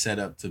this year is set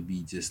up to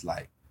be just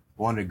like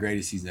one of the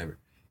greatest seasons ever.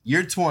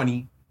 Year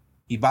 20,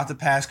 he about to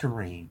pass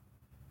Kareem.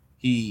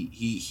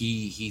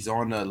 He's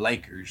on the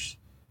Lakers.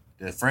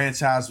 The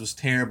franchise was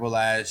terrible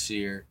last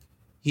year.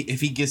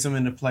 If he gets them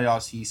in the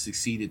playoffs, he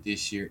succeeded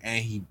this year,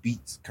 and he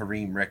beats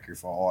Kareem record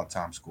for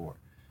all-time score.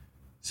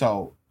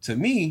 So, to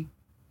me,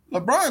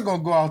 LeBron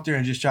going to go out there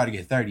and just try to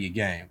get 30 a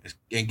game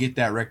and get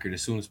that record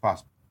as soon as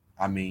possible.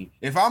 I mean,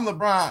 if I'm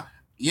LeBron,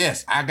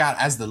 yes,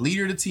 as the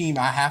leader of the team,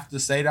 I have to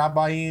say that I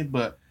buy in.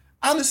 But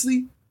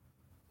honestly,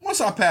 once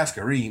I pass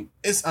Kareem,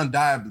 it's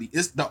undoubtedly,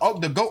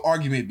 the GOAT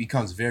argument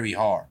becomes very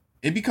hard.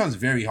 It becomes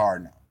very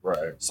hard now.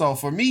 Right. So,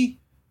 for me,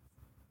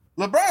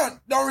 LeBron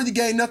don't really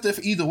gain nothing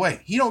either way.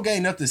 He don't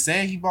gain nothing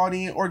saying he bought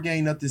in or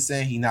gain nothing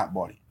saying he not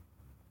bought in.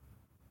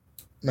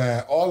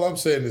 Man, all I'm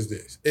saying is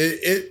this.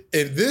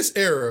 In this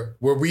era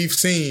where we've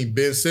seen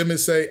Ben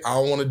Simmons say, I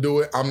don't want to do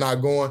it, I'm not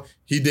going,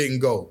 he didn't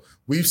go.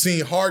 We've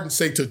seen Harden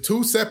say to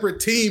two separate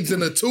teams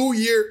in a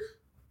 2-year,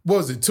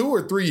 was it 2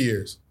 or 3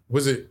 years?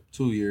 Was it?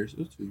 2 years. It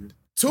was 2 years.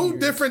 Two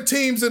different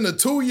teams in a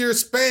 2-year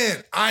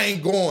span, I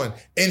ain't going,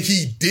 and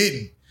he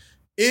didn't.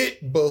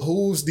 It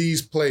behooves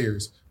these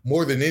players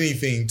more than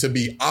anything to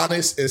be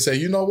honest and say,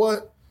 you know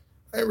what?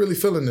 I ain't really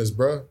feeling this,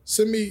 bro.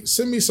 Send me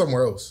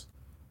somewhere else.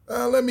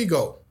 Let me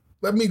go.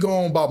 Let me go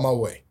on about my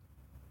way.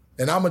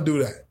 And I'm going to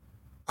do that.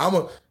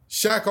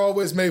 Shaq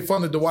always made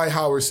fun of Dwight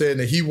Howard saying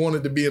that he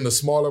wanted to be in a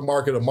smaller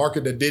market, a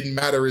market that didn't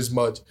matter as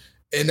much.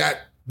 And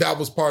that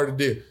was part of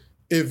the deal.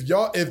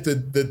 If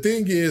the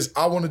thing is,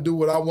 I want to do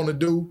what I want to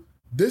do,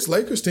 this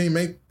Lakers team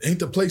ain't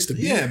the place to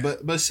be. Yeah,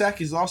 but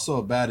Shaq is also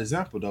a bad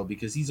example, though,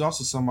 because he's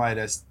also somebody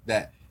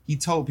that he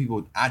told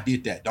people, I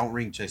did that. Don't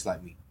ring chase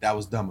like me. That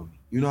was dumb of me.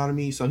 You know what I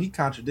mean? So he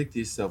contradicted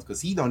himself because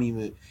he's not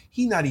even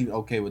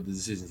okay with the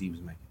decisions he was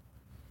making.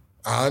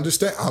 I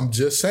understand. I'm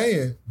just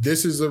saying,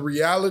 this is a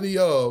reality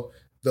of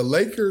the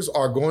Lakers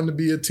are going to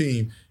be a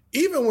team,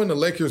 even when the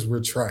Lakers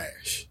were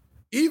trash.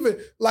 Even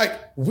like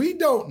we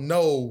don't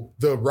know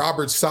the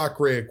Robert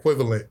Sacre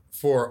equivalent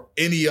for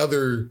any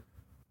other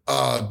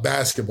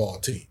basketball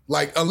team.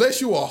 Like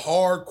unless you a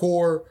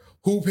hardcore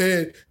hoop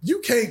head, you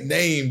can't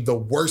name the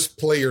worst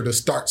player to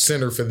start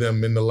center for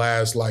them in the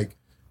last like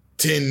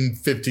 10,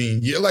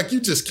 15 years. Like you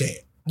just can't.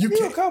 You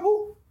can't. A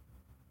couple.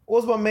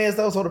 What's my man's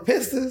those on the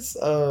Pistons?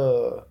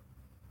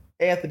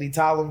 Anthony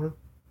Tolliver.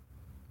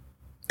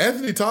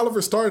 Anthony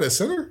Tolliver started at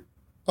center?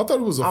 I thought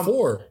it was a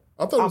 4.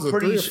 I thought it was a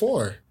 3 or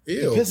 4.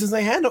 Ew. The Pistons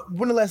ain't had no.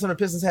 When the last time the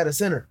Pistons had a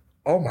center?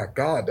 Oh my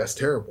God, that's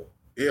terrible.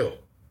 Ew.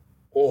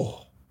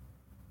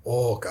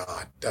 Oh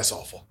God, that's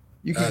awful.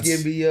 You can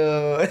give me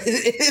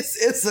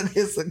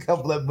it's a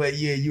couple of, but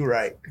yeah, you're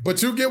right.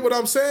 But you get what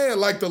I'm saying.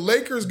 Like the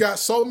Lakers got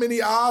so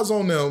many eyes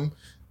on them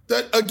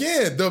that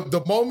again,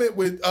 the moment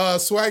with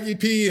Swaggy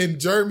P and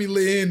Jeremy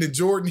Lin and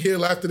Jordan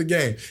Hill after the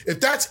game. If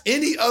that's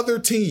any other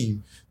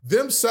team,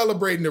 them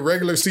celebrating the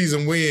regular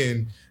season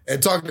win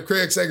and talking to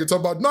Craig Sager,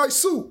 talking about nice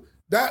suit.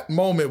 That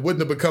moment wouldn't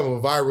have become a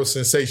viral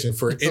sensation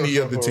for any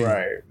other team.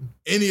 Right.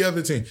 Any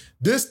other team.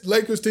 This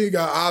Lakers team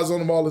got eyes on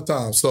them all the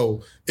time.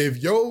 So if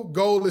your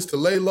goal is to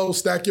lay low,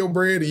 stack your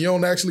bread, and you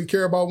don't actually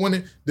care about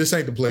winning, this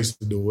ain't the place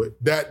to do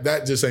it.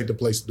 That just ain't the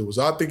place to do it.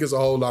 So I think it's a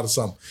whole lot of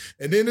something.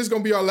 And then it's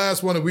going to be our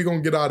last one, and we're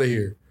going to get out of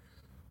here.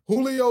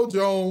 Julio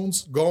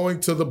Jones going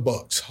to the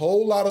Bucks.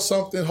 Whole lot of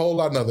something, whole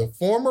lot of nothing.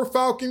 Former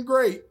Falcon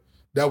great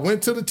that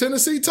went to the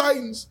Tennessee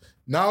Titans,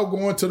 now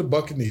going to the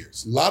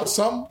Buccaneers. A lot of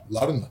something, a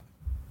lot of nothing.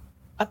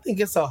 I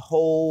think it's a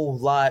whole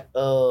lot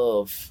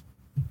of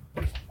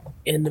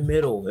in the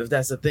middle, if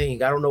that's the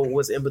thing. I don't know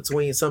what's in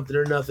between something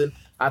or nothing.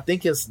 I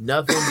think it's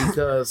nothing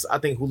because I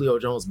think Julio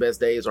Jones'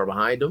 best days are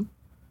behind him.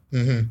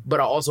 Mm-hmm.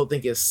 But I also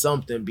think it's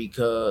something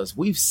because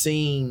we've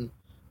seen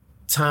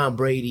Tom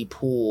Brady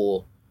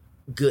pull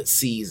good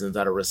seasons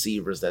out of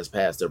receivers that's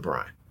past their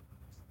prime.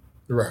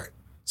 Right.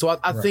 So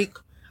I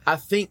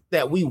think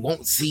that we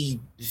won't see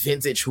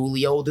vintage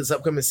Julio this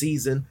upcoming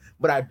season,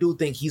 but I do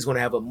think he's going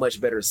to have a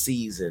much better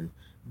season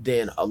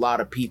than a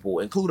lot of people,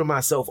 including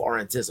myself, are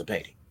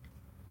anticipating.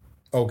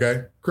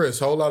 Okay. Chris,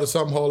 whole lot of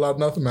something, whole lot of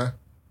nothing, man.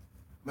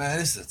 Man,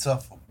 this is a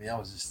tough one. I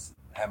was just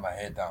had my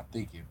head down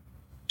thinking.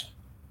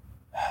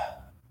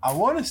 I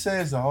want to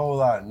say it's a whole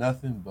lot of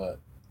nothing, but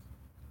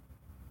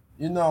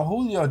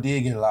Julio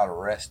did get a lot of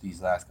rest these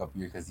last couple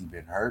years because he's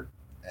been hurt,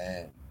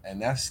 and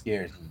that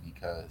scares me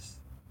because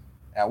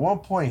at one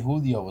point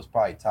Julio was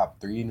probably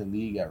top 3 in the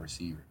league at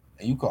receiver,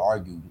 and you could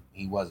argue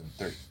he wasn't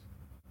 3.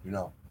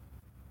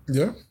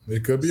 Yeah,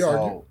 it could be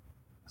argued.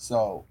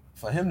 So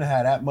for him to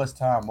have that much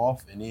time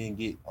off and then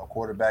get a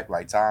quarterback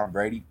like Tom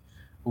Brady,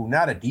 who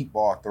not a deep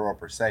ball thrower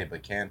per se,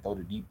 but can throw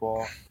the deep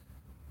ball,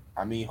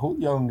 I mean,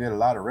 Julio can get a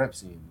lot of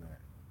reps in, man.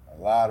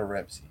 A lot of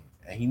reps in.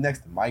 And he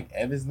next to Mike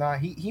Evans now.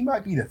 He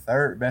might be the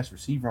 3rd best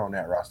receiver on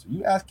that roster.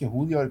 You asking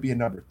Julio to be a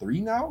number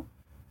 3 now?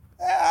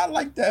 I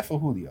like that for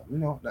Julio.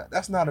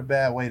 That's not a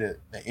bad way to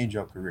end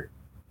your career.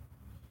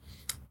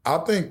 I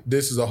think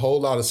this is a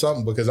whole lot of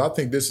something because I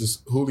think this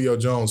is Julio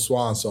Jones'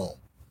 swan song.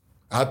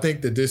 I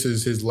think that this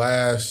is his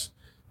last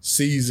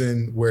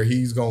season where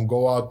he's going to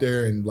go out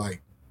there and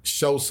like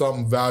show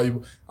something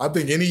valuable. I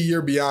think any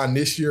year beyond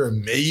this year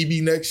and maybe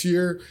next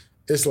year,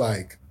 it's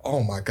like,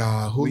 oh my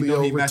God,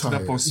 Julio he retired.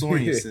 matched up on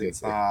Soren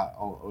since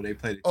they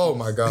played it. Oh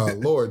my God,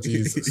 Lord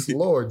Jesus,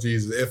 Lord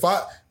Jesus. If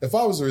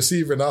I was a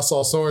receiver and I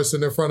saw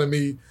Sorensen in front of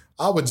me,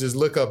 I would just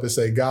look up and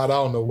say, God, I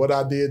don't know what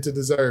I did to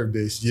deserve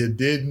this. You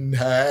didn't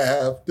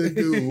have to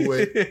do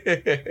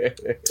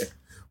it.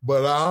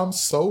 But I'm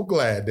so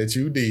glad that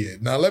you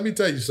did. Now, let me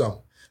tell you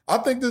something. I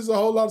think this is a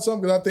whole lot of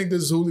something because I think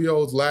this is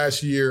Julio's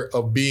last year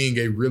of being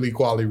a really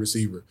quality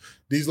receiver.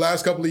 These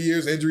last couple of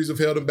years, injuries have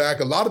held him back.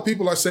 A lot of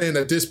people are saying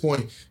at this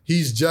point,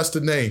 he's just a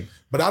name.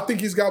 But I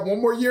think he's got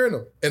one more year in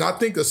him. And I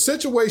think a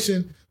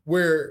situation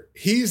where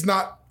he's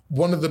not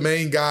one of the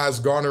main guys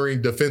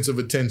garnering defensive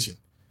attention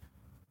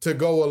to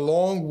go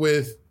along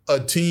with a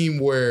team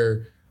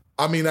where,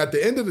 I mean, at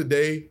the end of the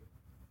day,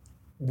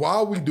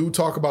 while we do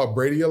talk about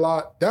Brady a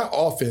lot, that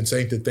offense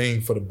ain't the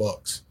thing for the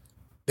Bucs.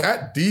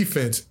 That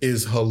defense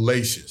is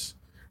hellacious.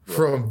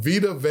 From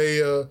Vita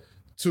Vea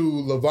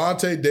to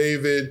Levante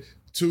David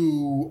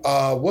to,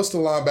 what's the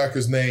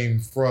linebacker's name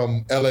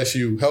from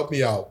LSU? Help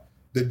me out.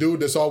 The dude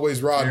that's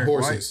always riding Eric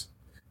horses.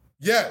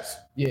 White? Yes.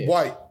 Yeah.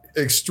 White.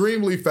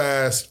 Extremely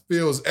fast.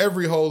 Fills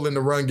every hole in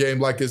the run game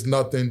like it's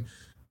nothing.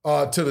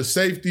 To the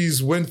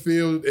safeties,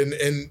 Winfield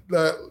and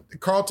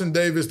Carlton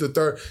Davis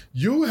III.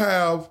 You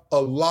have a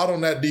lot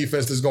on that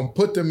defense that's going to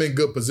put them in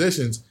good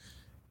positions.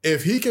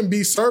 If he can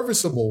be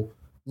serviceable,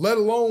 let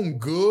alone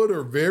good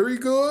or very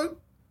good,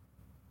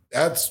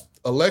 that's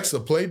Alexa,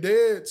 play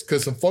dead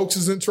because some folks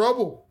is in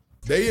trouble.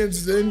 They in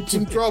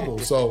some trouble.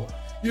 So,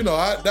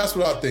 that's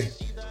what I think.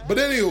 But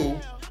anywho,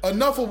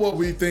 enough of what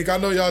we think. I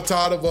know y'all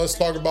tired of us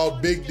talking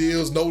about big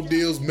deals, no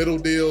deals, middle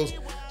deals.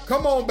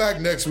 Come on back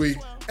next week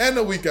and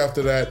the week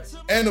after that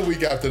and the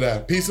week after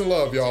that. Peace and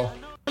love, y'all.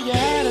 You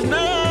had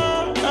enough.